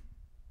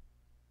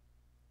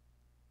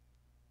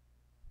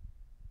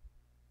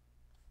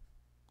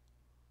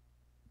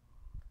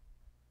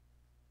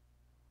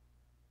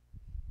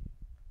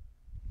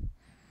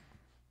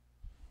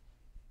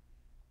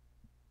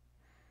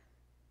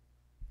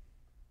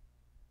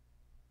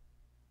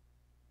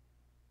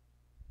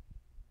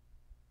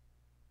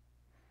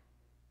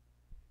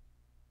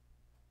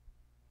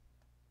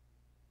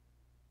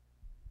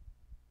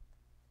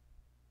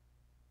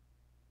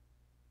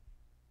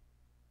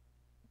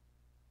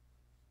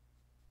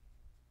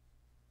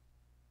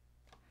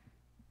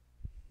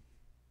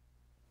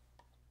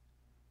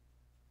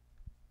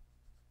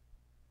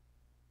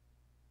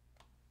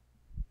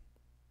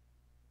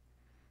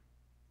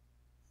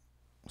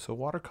 So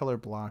watercolor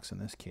blocks, in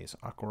this case,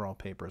 aquarelle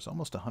paper, is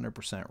almost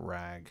 100%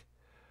 rag,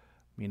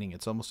 meaning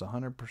it's almost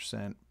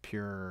 100%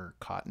 pure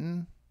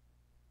cotton.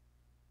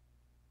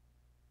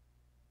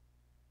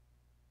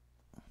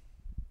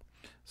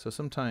 So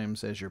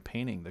sometimes as you're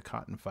painting, the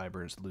cotton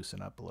fibers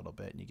loosen up a little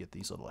bit and you get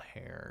these little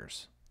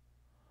hairs.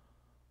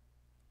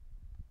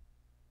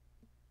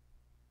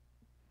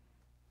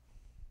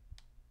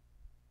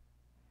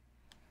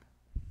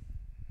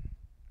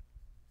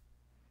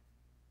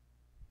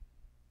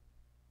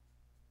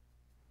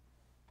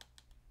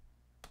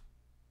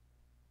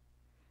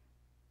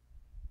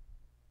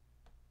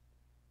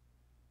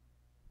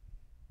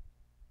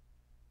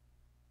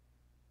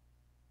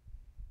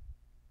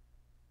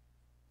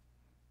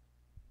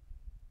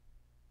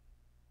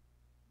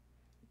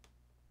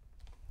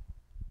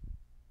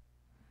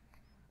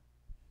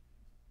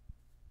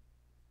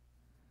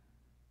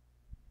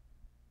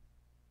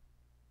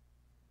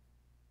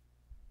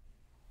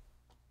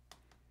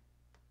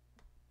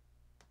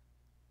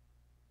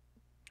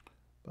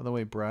 By the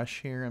way,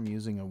 brush here, I'm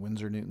using a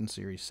Winsor Newton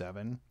Series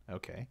 7.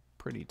 Okay,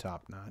 pretty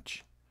top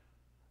notch.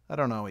 I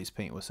don't always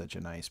paint with such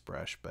a nice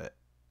brush, but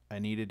I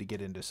needed to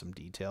get into some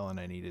detail and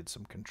I needed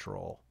some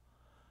control.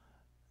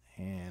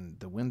 And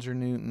the Winsor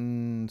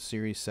Newton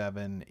Series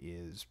 7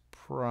 is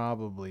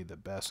probably the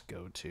best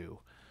go-to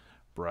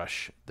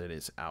brush that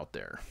is out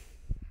there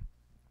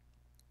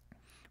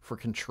for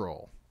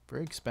control.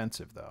 Very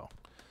expensive though,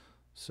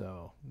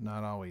 so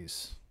not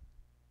always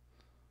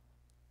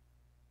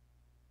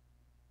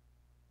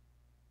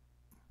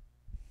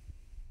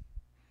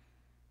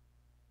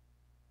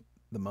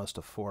the most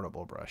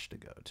affordable brush to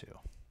go to.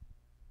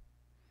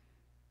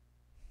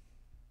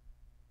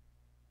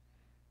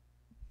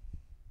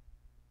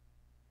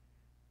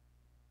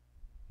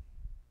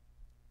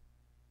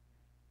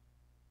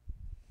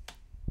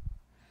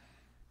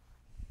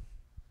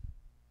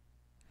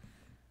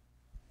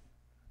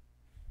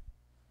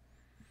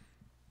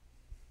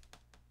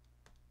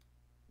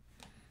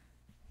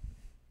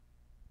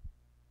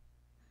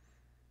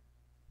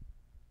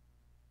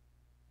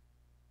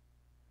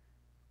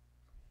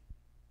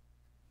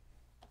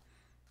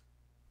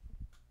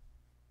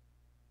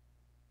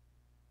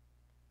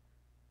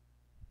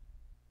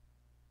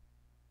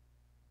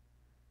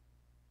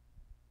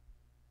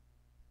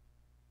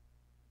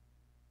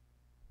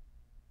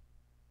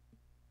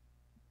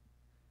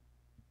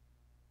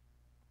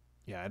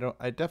 Yeah,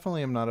 I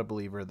definitely am not a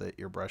believer that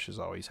your brushes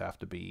always have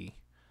to be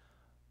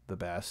the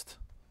best.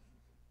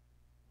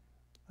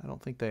 I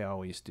don't think they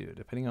always do,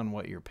 depending on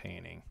what you're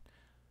painting.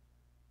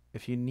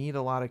 If you need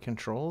a lot of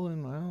control,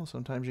 then well,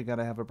 sometimes you got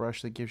to have a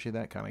brush that gives you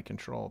that kind of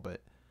control, but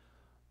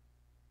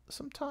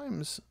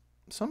sometimes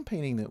some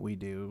painting that we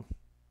do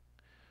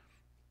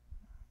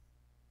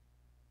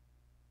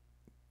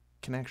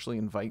can actually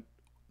invite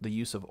the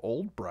use of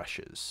old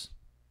brushes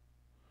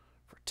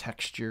for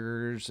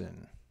textures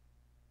and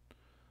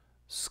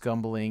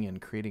scumbling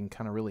and creating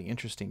kind of really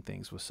interesting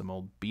things with some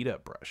old beat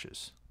up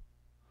brushes.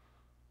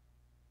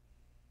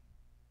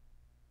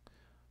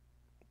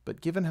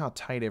 But given how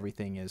tight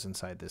everything is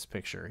inside this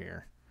picture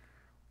here,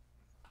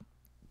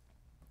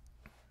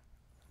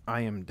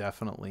 I am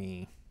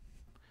definitely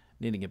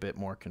needing a bit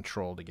more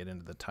control to get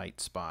into the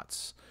tight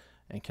spots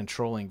and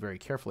controlling very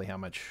carefully how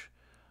much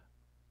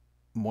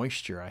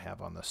moisture I have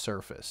on the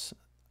surface.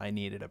 I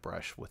needed a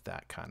brush with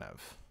that kind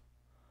of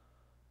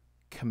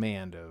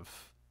command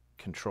of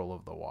control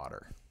of the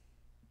water.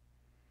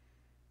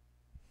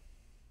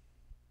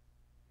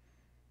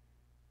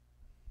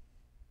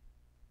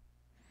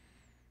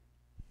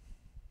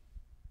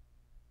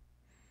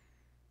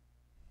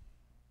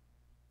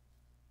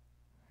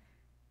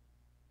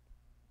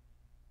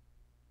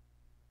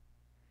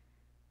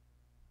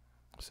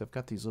 So I've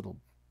got these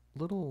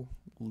little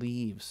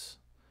leaves,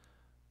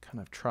 kind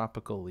of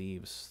tropical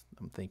leaves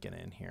I'm thinking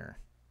in here.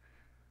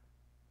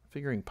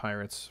 Figuring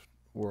pirates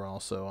were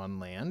also on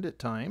land at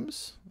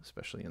times,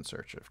 especially in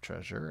search of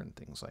treasure and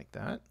things like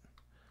that.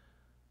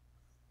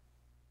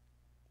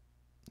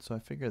 So I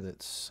figure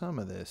that some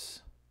of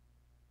this,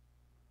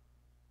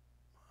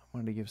 I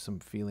wanted to give some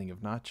feeling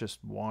of not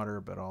just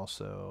water, but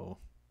also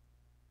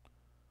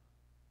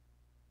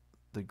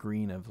the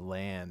green of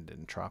land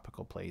and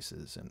tropical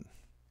places and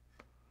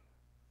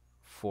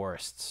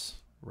forests,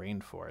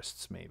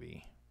 rainforests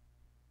maybe.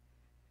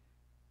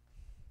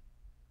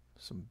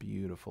 Some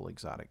beautiful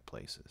exotic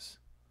places.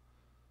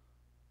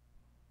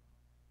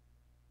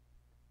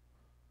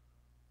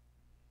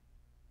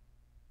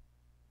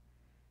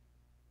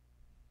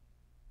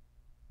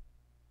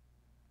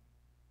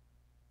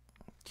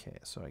 Okay,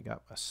 so I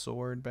got my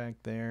sword back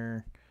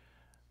there.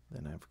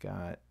 Then I've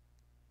got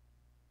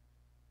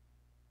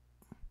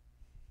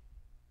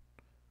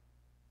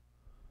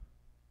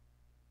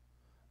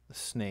the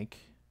snake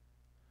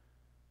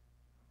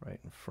right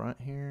in front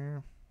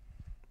here.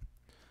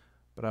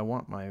 But I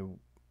want my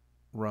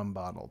rum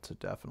bottle to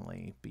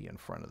definitely be in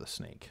front of the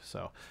snake.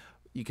 So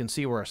you can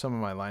see where some of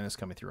my line is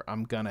coming through.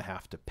 I'm going to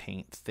have to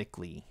paint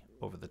thickly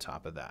over the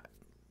top of that.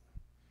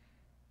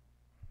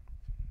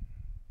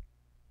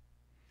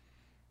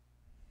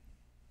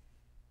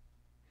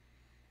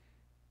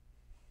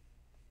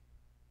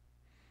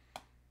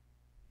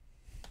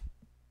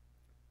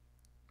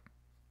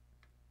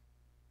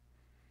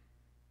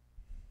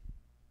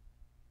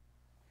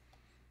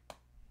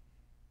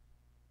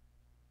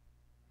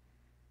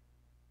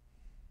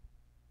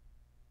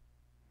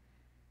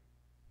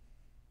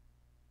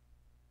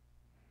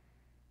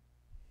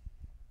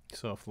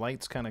 So if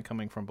light's kind of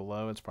coming from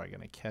below, it's probably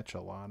going to catch a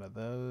lot of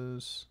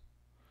those.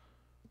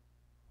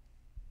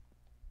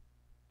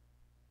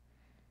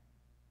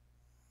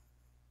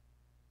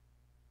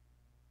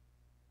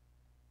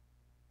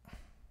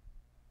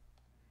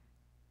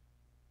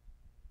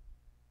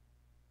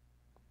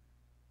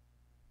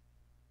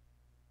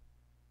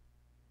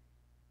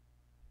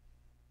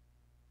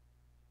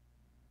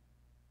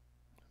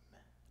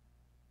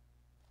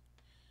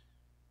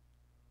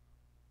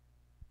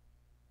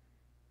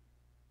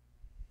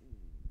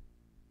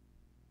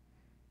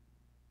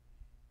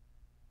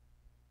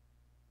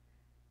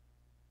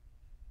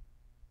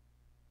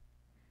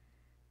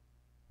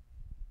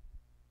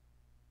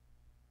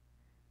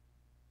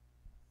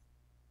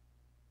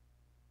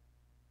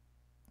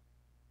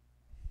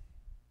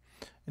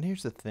 And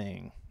here's the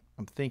thing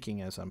I'm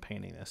thinking as I'm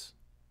painting this.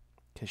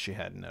 case you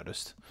hadn't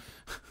noticed.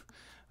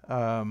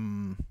 A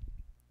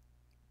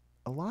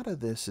lot of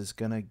this is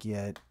gonna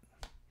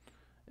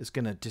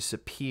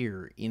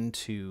disappear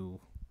into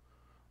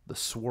the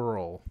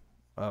swirl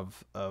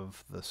of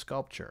the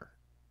sculpture.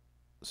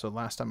 So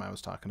last time I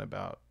was talking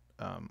about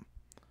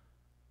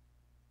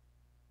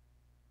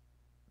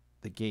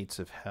the gates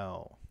of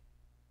hell.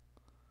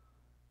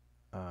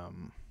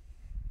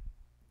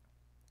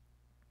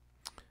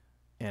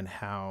 And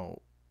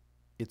how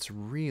it's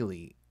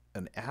really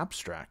an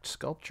abstract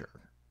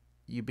sculpture.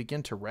 You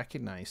begin to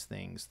recognize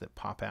things that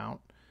pop out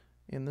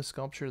in the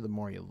sculpture the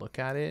more you look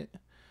at it,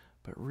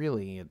 but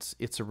really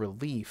it's a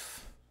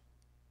relief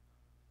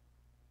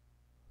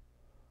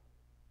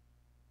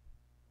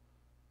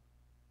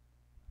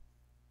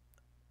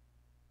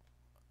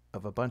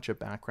of a bunch of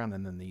background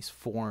and then these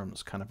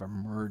forms kind of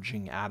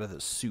emerging out of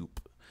the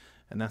soup.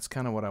 And that's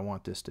kind of what I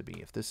want this to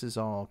be. If this is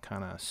all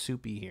kind of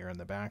soupy here in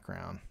the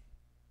background,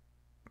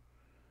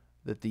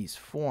 that these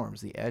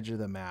forms, the edge of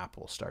the map,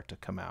 will start to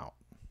come out.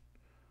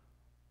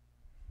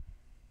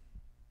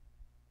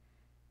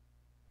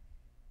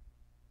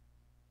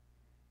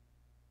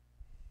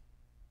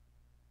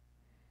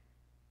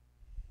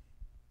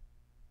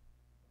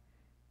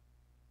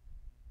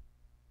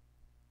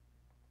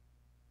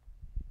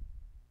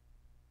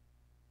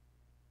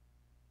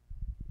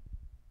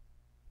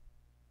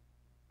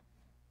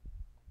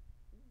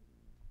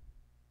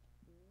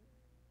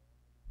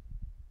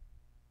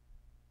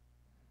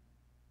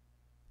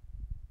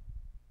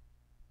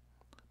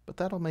 But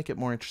that'll make it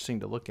more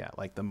interesting to look at.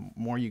 Like, the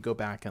more you go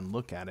back and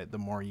look at it, the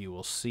more you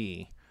will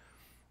see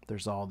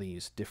there's all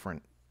these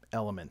different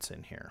elements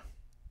in here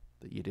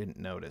that you didn't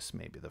notice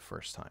maybe the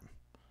first time.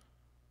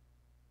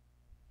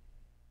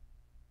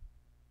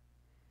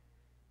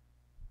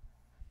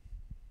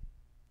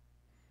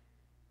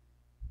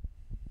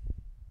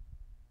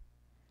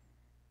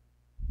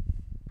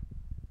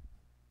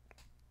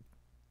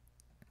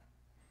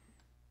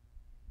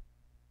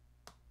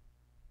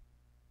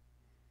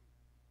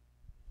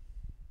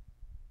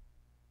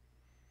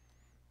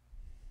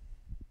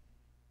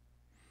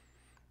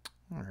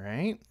 All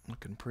right,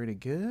 looking pretty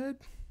good.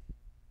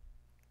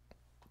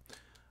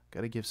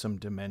 Got to give some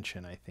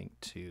dimension, I think,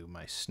 to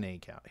my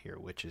snake out here,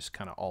 which is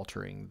kind of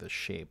altering the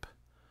shape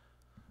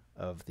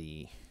of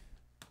the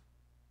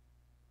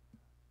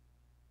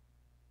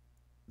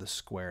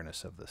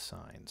squareness of the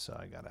sign. So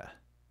I got to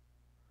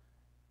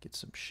get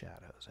some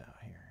shadows out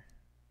here.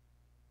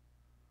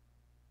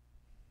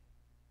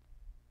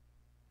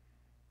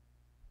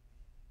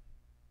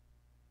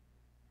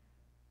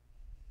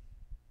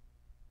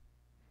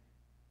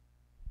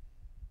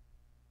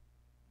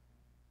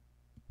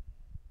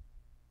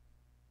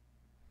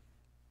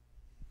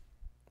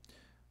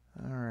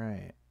 All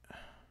right,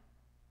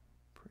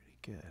 pretty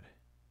good.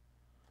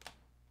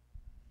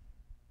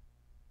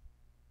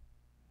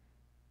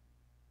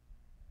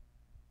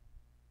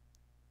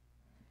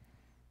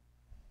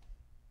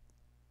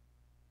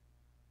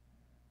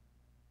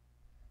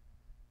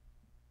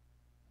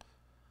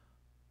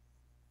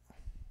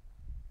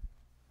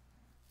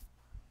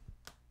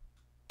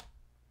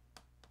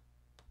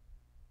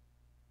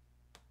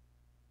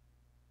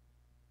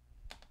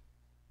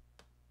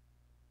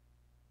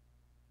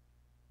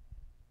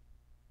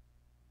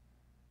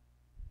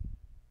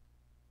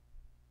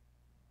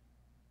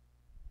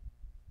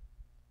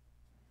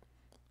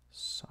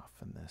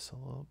 Soften this a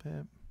little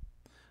bit.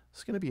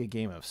 It's going to be a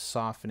game of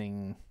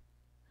softening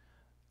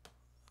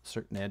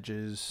certain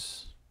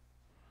edges,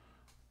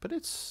 but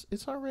it's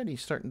already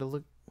starting to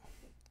look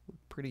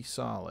pretty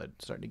solid,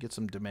 starting to get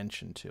some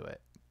dimension to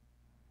it.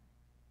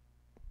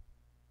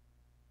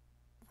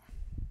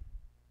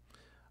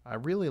 I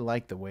really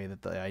like the way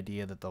that the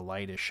idea that the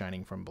light is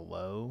shining from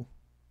below.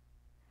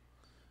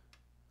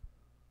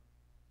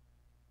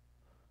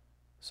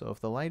 So if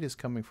the light is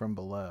coming from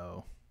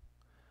below,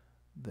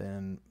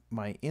 then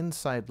my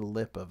inside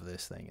lip of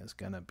this thing is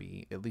going to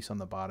be, at least on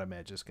the bottom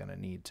edge, is going to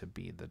need to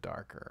be the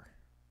darker.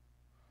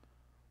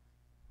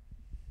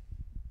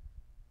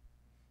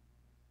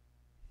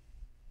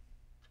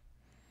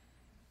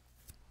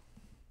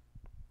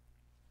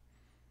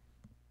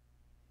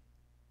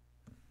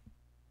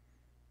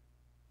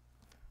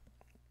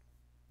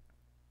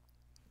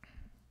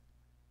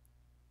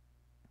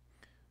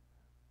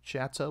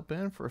 Chat's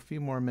open for a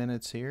few more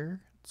minutes here.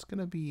 It's going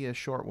to be a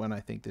short one, I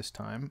think, this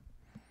time.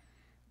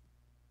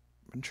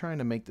 I'm trying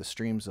to make the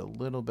streams a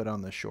little bit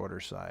on the shorter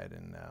side,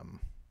 and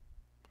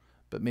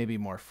but maybe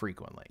more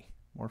frequently.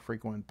 More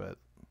frequent, but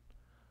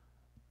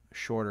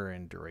shorter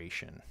in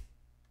duration.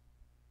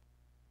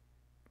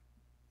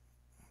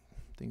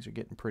 Things are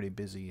getting pretty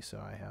busy, so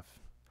I have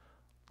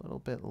a little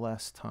bit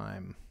less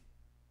time.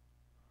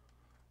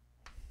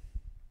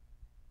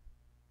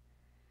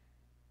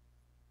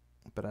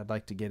 But I'd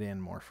like to get in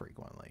more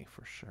frequently,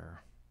 for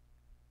sure.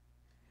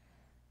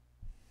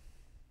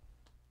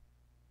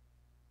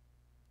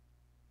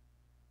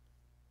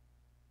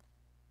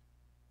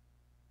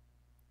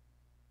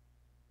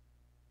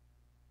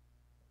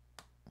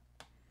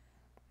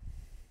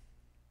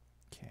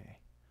 Okay.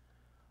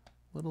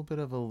 A little bit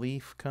of a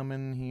leaf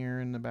coming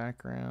here in the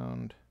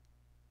background.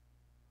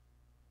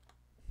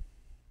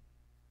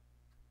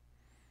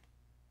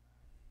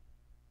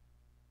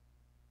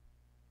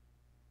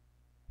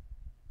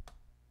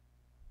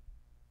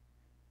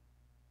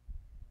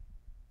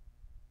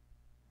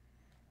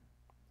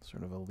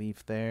 Sort of a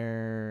leaf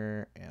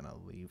there and a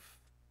leaf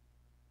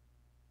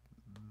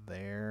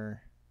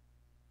there.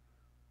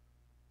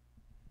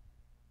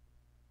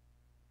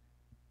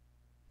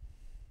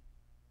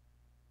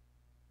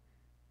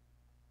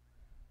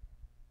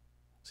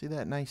 See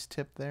that nice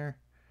tip there?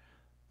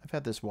 I've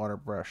had this watercolor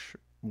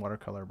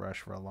brush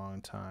for a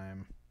long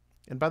time.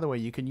 And by the way,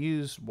 you can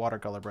use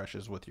watercolor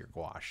brushes with your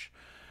gouache,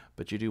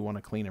 but you do want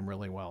to clean them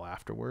really well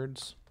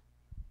afterwards.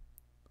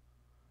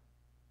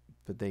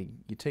 But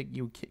you take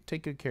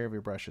good care of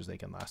your brushes, they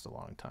can last a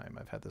long time.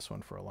 I've had this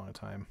one for a long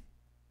time.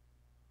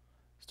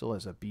 Still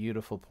has a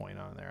beautiful point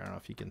on there. I don't know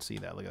if you can see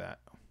that. Look at that.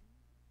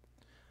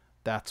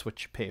 That's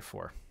what you pay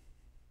for.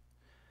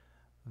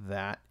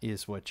 That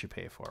is what you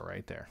pay for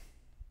right there.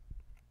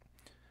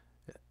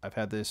 I've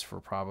had this for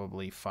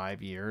probably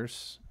 5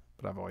 years,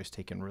 but I've always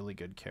taken really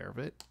good care of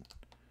it.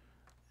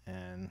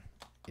 And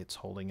it's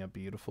holding a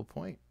beautiful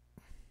point.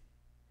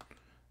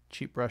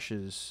 Cheap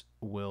brushes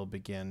will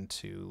begin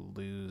to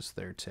lose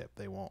their tip.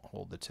 They won't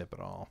hold the tip at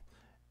all.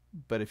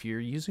 But if you're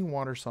using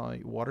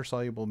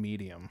water-soluble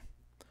medium,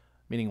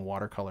 meaning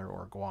watercolor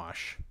or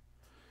gouache,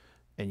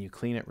 and you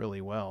clean it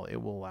really well, it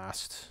will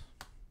last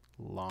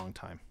a long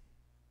time.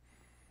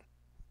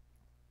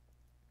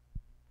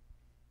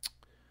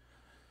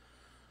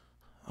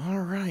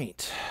 All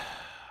right.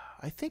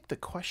 I think the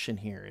question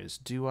here is,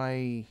 do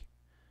I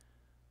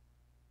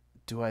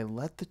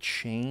let the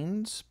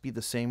chains be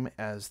the same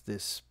as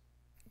this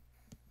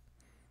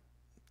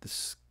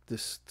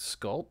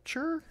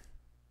sculpture?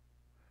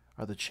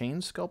 Are the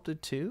chains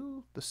sculpted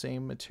too, the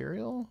same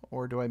material,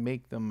 or do I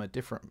make them a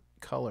different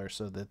color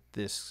so that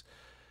this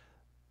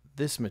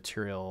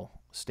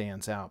material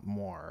stands out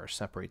more or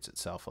separates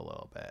itself a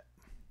little bit?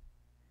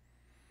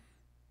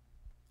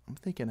 I'm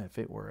thinking if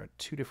it were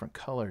 2 different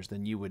colors,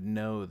 then you would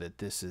know that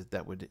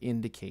that would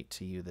indicate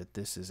to you that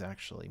this is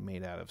actually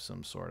made out of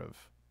some sort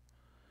of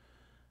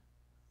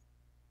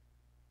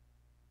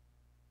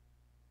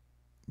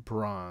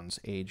bronze,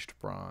 aged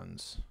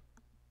bronze.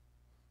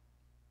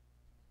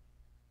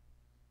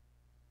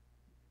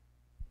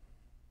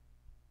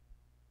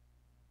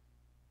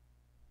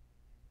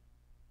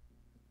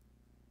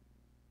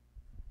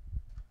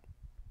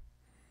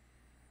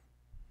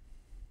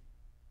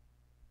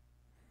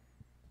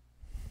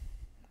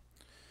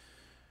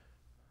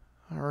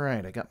 All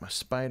right, I got my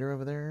spider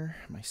over there,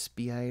 my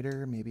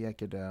spider. Maybe I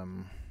could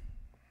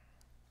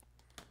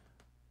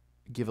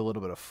give a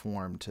little bit of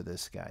form to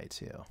this guy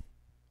too.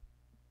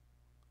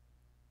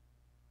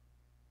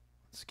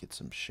 Let's get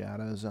some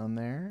shadows on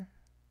there.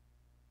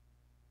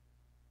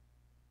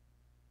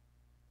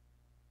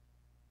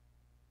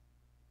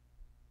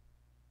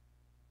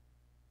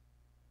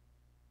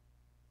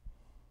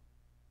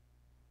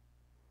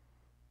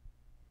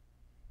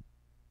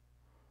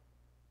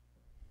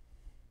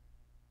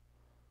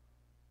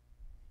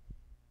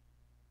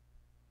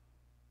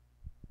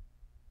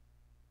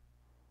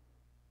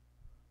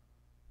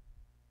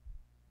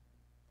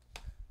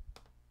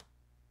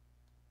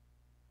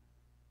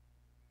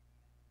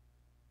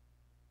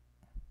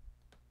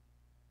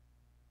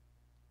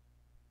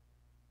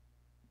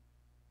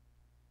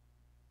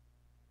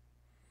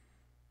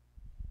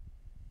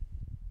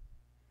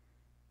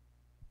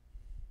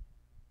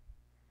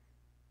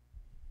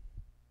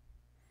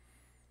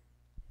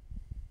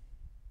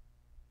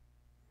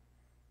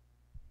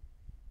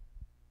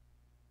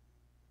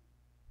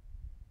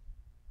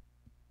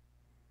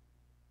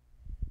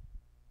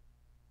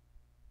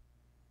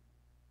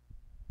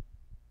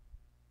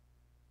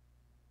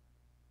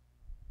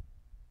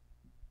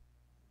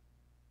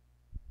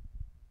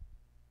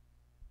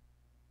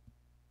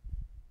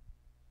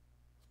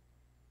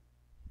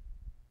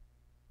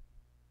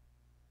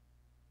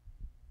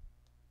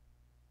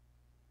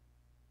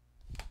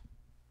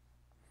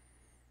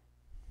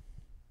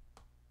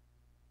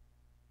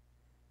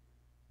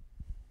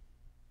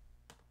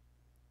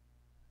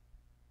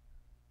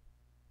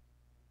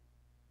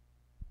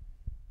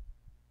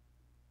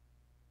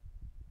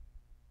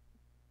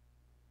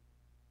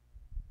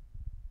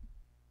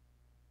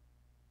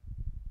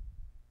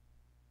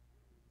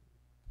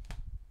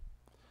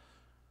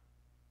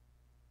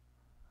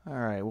 All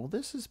right, well,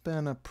 this has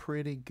been a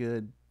pretty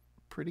good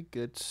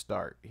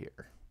start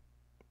here.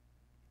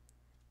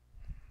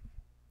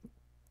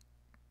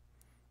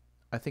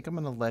 I think I'm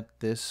going to let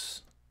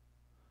this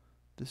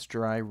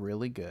dry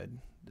really good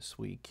this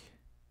week,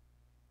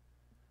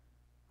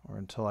 or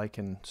until I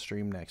can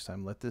stream next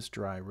time. Let this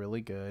dry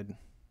really good.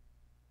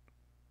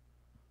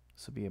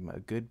 This will be a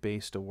good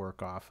base to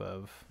work off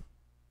of.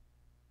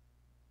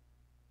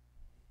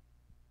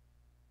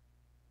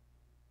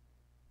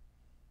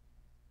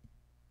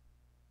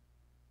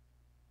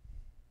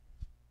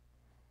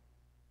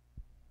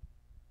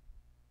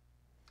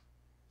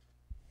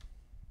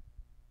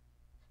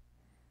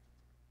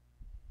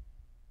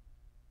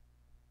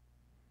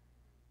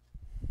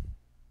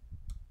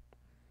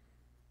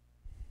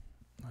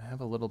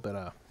 have a little bit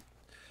of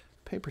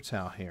paper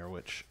towel here,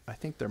 which I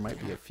think there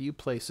might be a few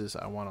places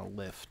I want to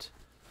lift.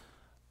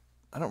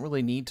 I don't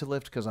really need to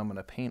lift because I'm going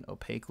to paint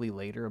opaquely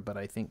later, but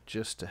I think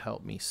just to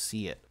help me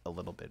see it a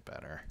little bit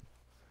better.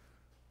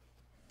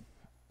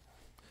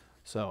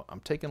 So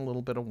I'm taking a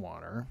little bit of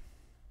water,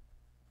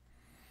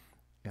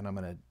 and I'm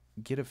going to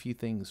get a few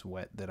things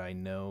wet that I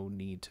know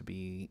need to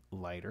be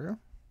lighter.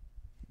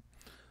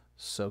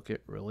 Soak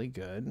it really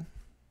good.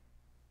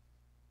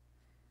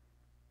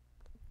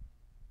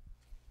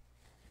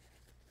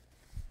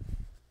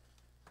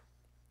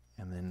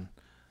 And then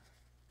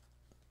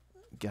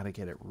got to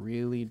get it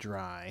really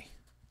dry.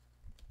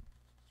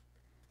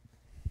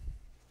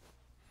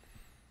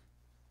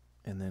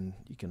 And then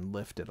you can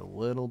lift it a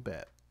little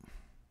bit,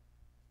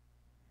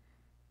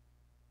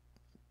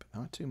 but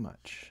not too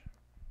much.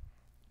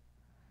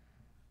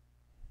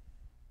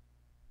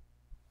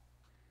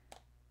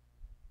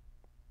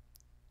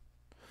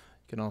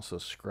 You can also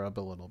scrub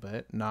a little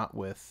bit, not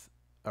with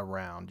a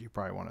round. You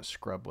probably want to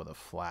scrub with a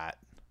flat,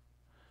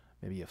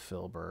 maybe a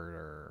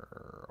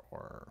filbert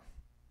or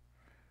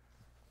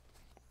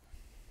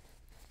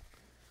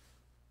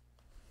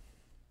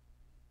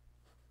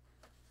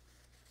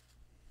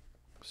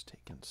just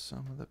taking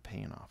some of the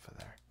paint off of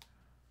there.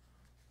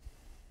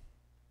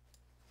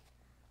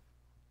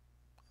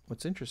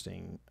 What's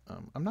interesting,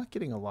 I'm not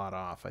getting a lot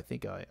off. I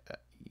think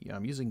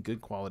I'm using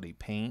good quality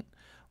paint,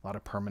 a lot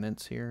of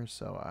permanence here,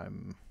 so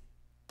I'm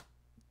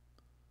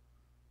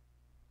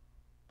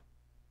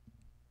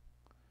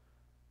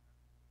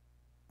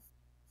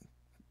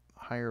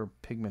higher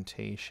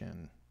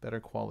pigmentation,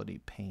 better quality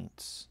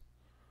paints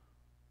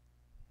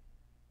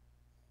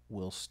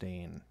will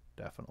stain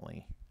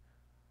definitely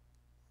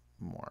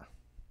more.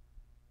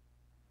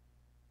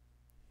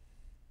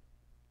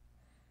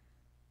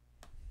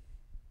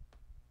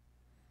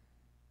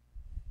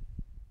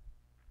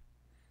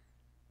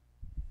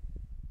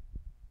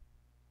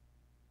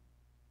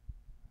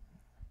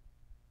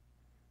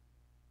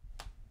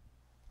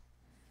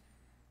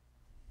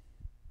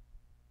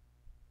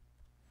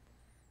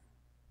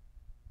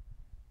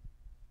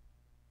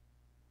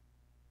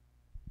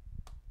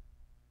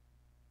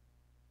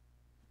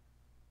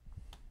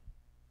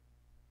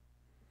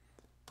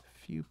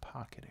 Few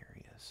pocket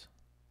areas.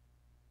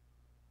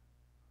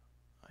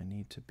 I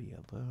need to be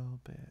a little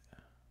bit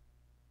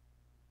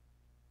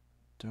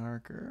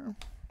darker.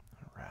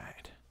 All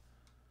right.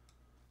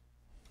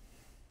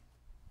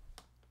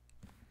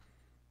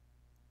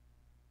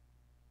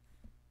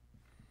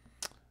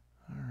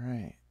 All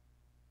right.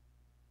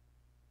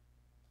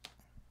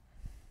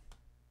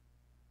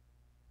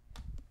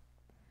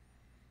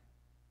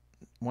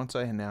 Once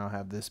I now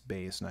have this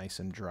base nice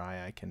and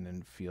dry, I can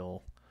then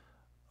feel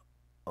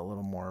a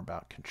little more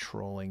about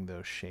controlling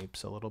those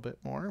shapes a little bit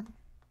more.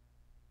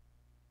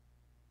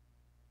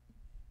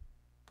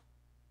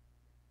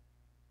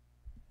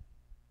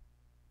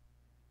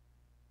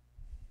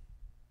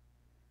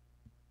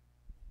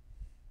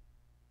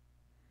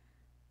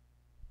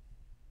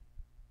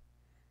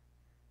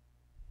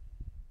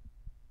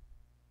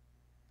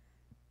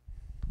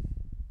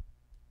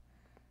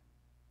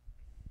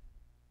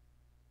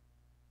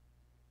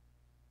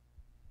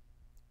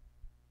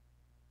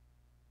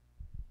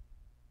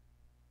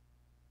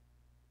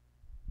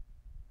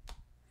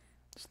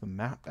 The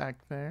map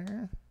back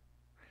there.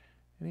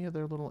 Any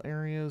other little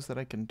areas that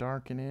I can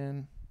darken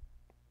in?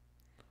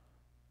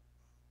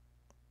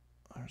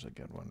 There's a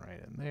good one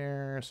right in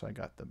there. So I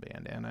got the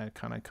bandana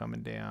kind of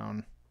coming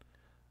down.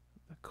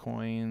 The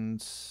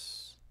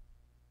coins.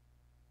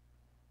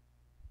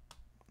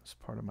 It's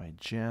part of my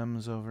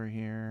gems over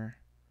here.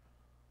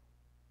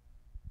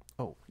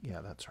 Oh, yeah,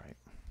 that's right.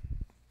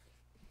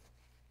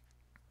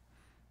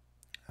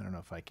 I don't know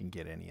if I can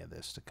get any of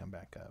this to come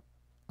back up.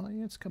 Oh,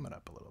 yeah, it's coming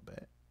up a little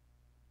bit.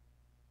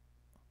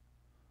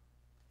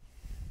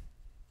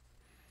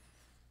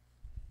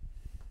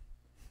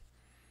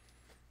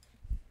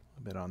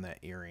 Bit on that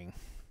earring,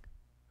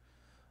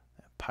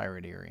 that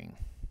pirate earring,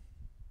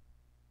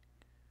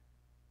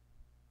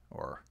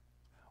 or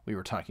we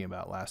were talking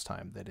about last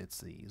time that it's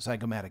the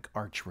zygomatic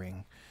arch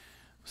ring,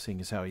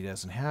 seeing as how he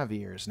doesn't have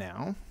ears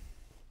now.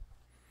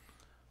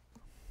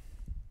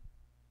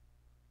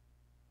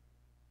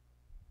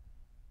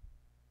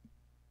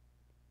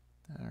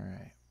 All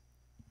right.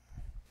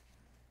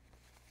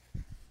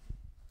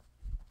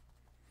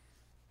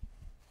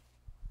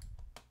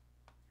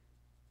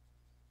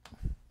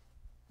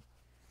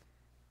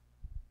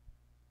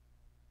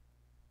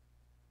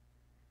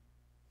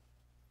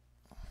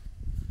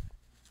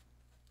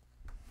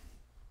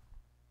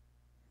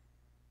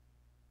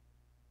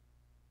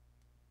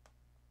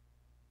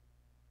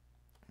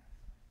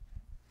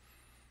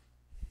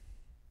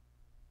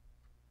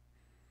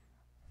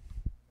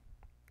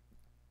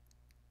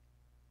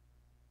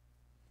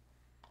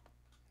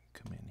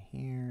 Come in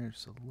here,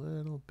 it's a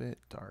little bit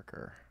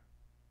darker.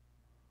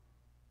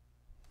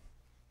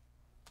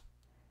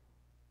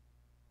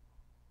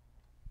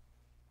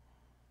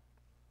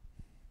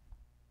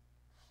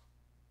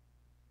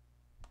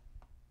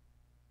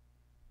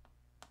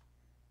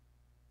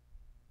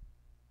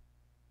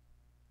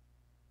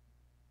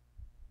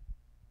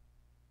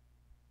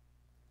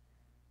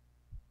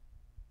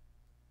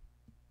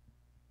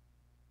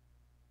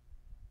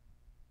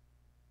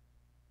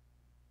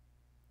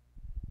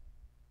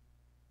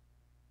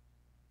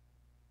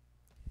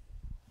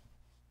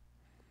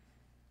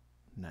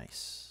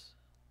 Nice.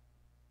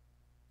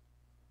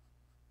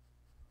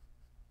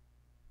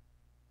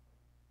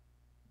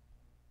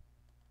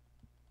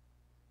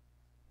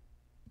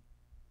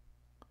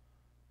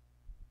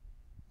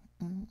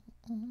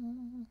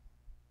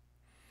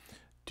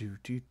 Do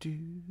do do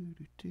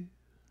do do.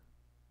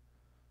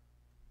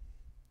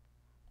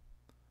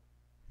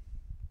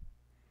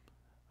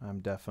 I'm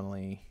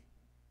definitely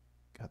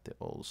got the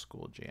old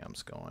school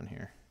jams going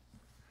here.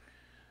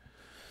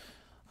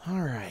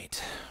 All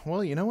right.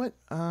 Well, you know what?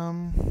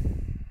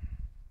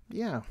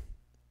 Yeah,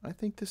 I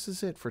think this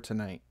is it for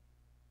tonight.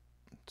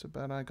 It's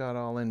about I got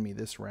all in me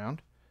this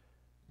round.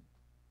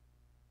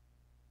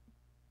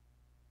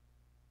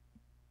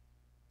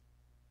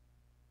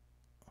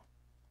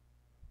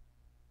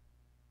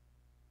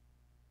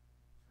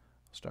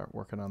 Start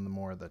working on the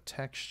more of the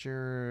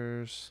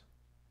textures,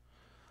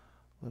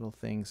 little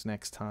things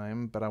next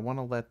time, but I want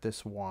to let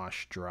this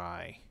wash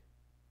dry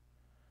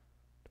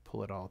to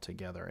pull it all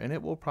together, and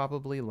it will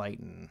probably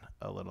lighten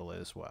a little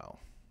as well,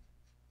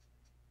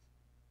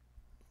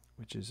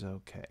 which is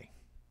okay.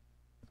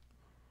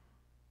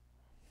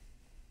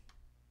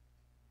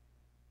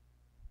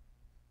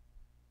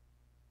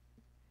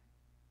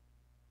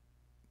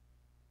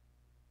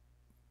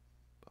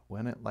 But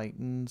when it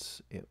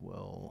lightens, it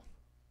will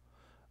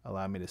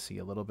allow me to see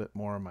a little bit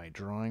more of my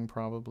drawing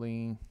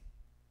probably.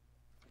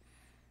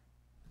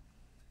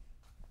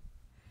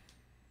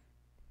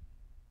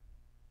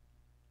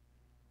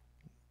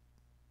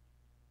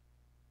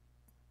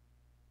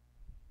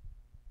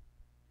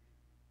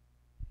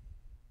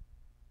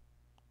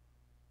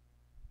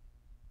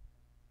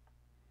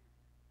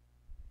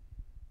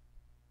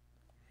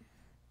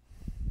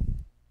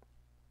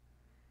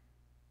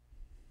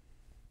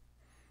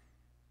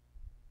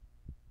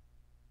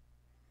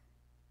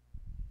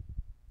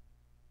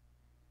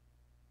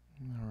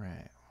 All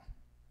right.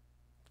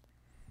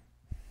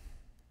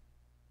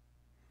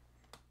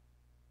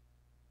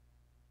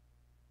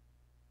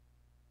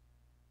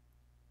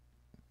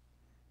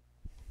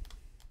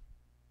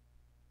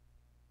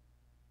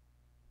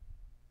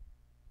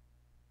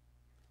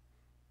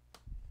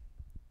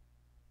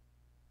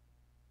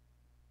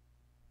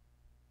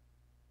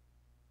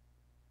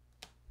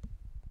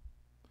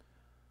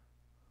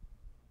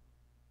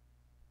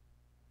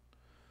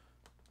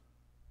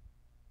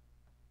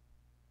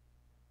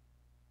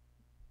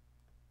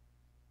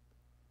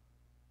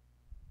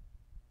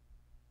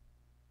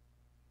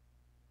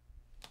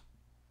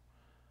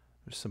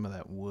 There's some of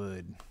that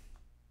wood.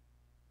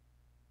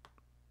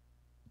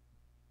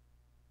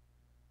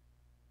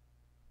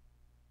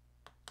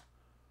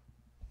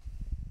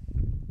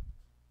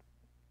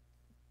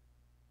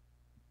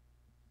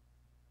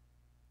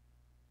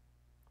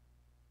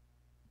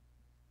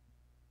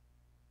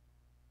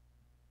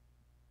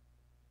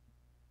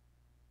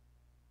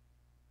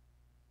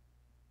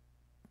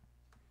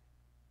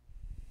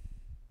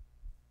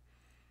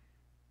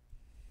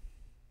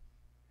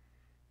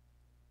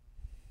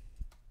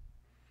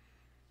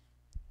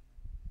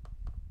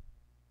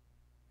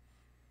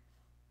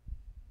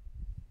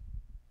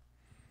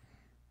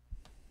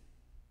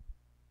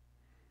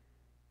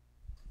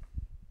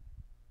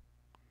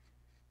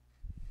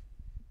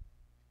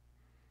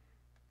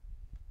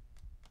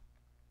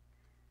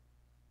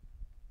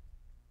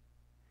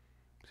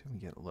 So we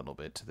get a little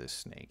bit to this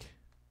snake.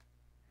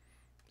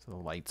 So the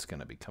light's going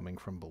to be coming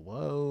from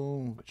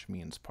below, which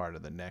means part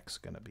of the neck's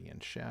going to be in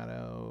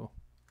shadow.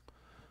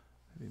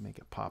 Maybe make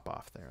it pop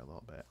off there a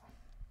little bit.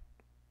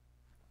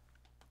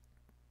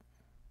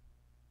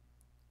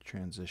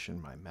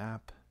 Transition my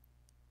map.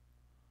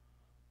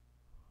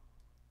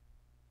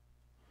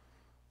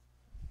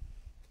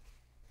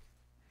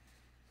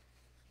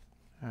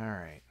 All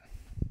right.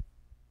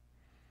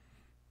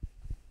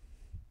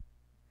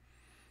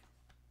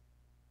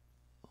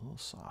 A little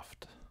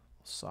soft.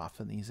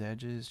 Soften these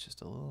edges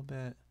just a little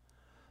bit.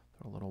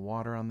 Throw a little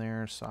water on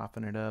there,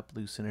 soften it up,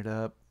 loosen it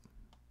up.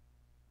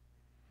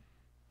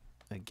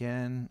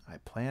 Again, I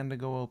plan to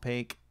go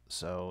opaque,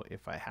 so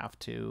if I have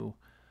to,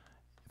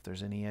 if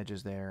there's any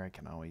edges there, I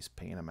can always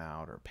paint them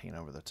out or paint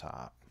over the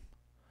top.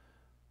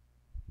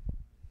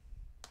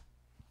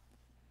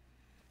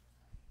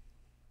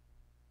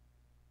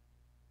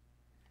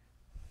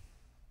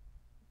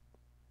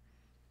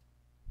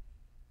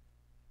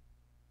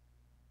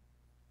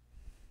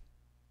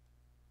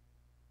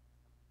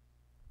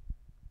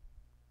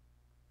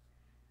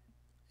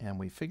 And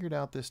we figured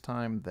out this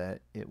time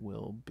that it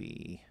will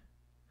be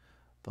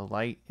the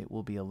light, it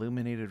will be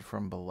illuminated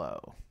from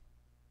below,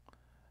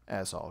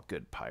 as all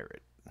good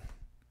pirates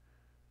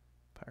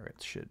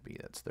should be.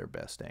 That's their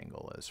best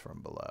angle, is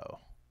from below.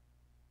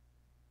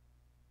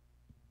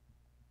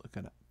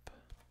 Looking up.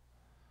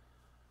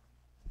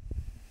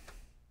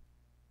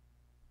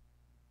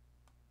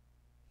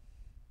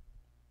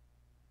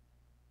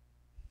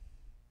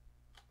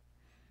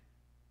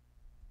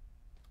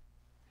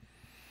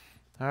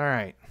 All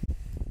right.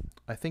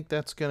 I think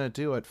that's going to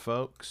do it,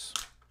 folks.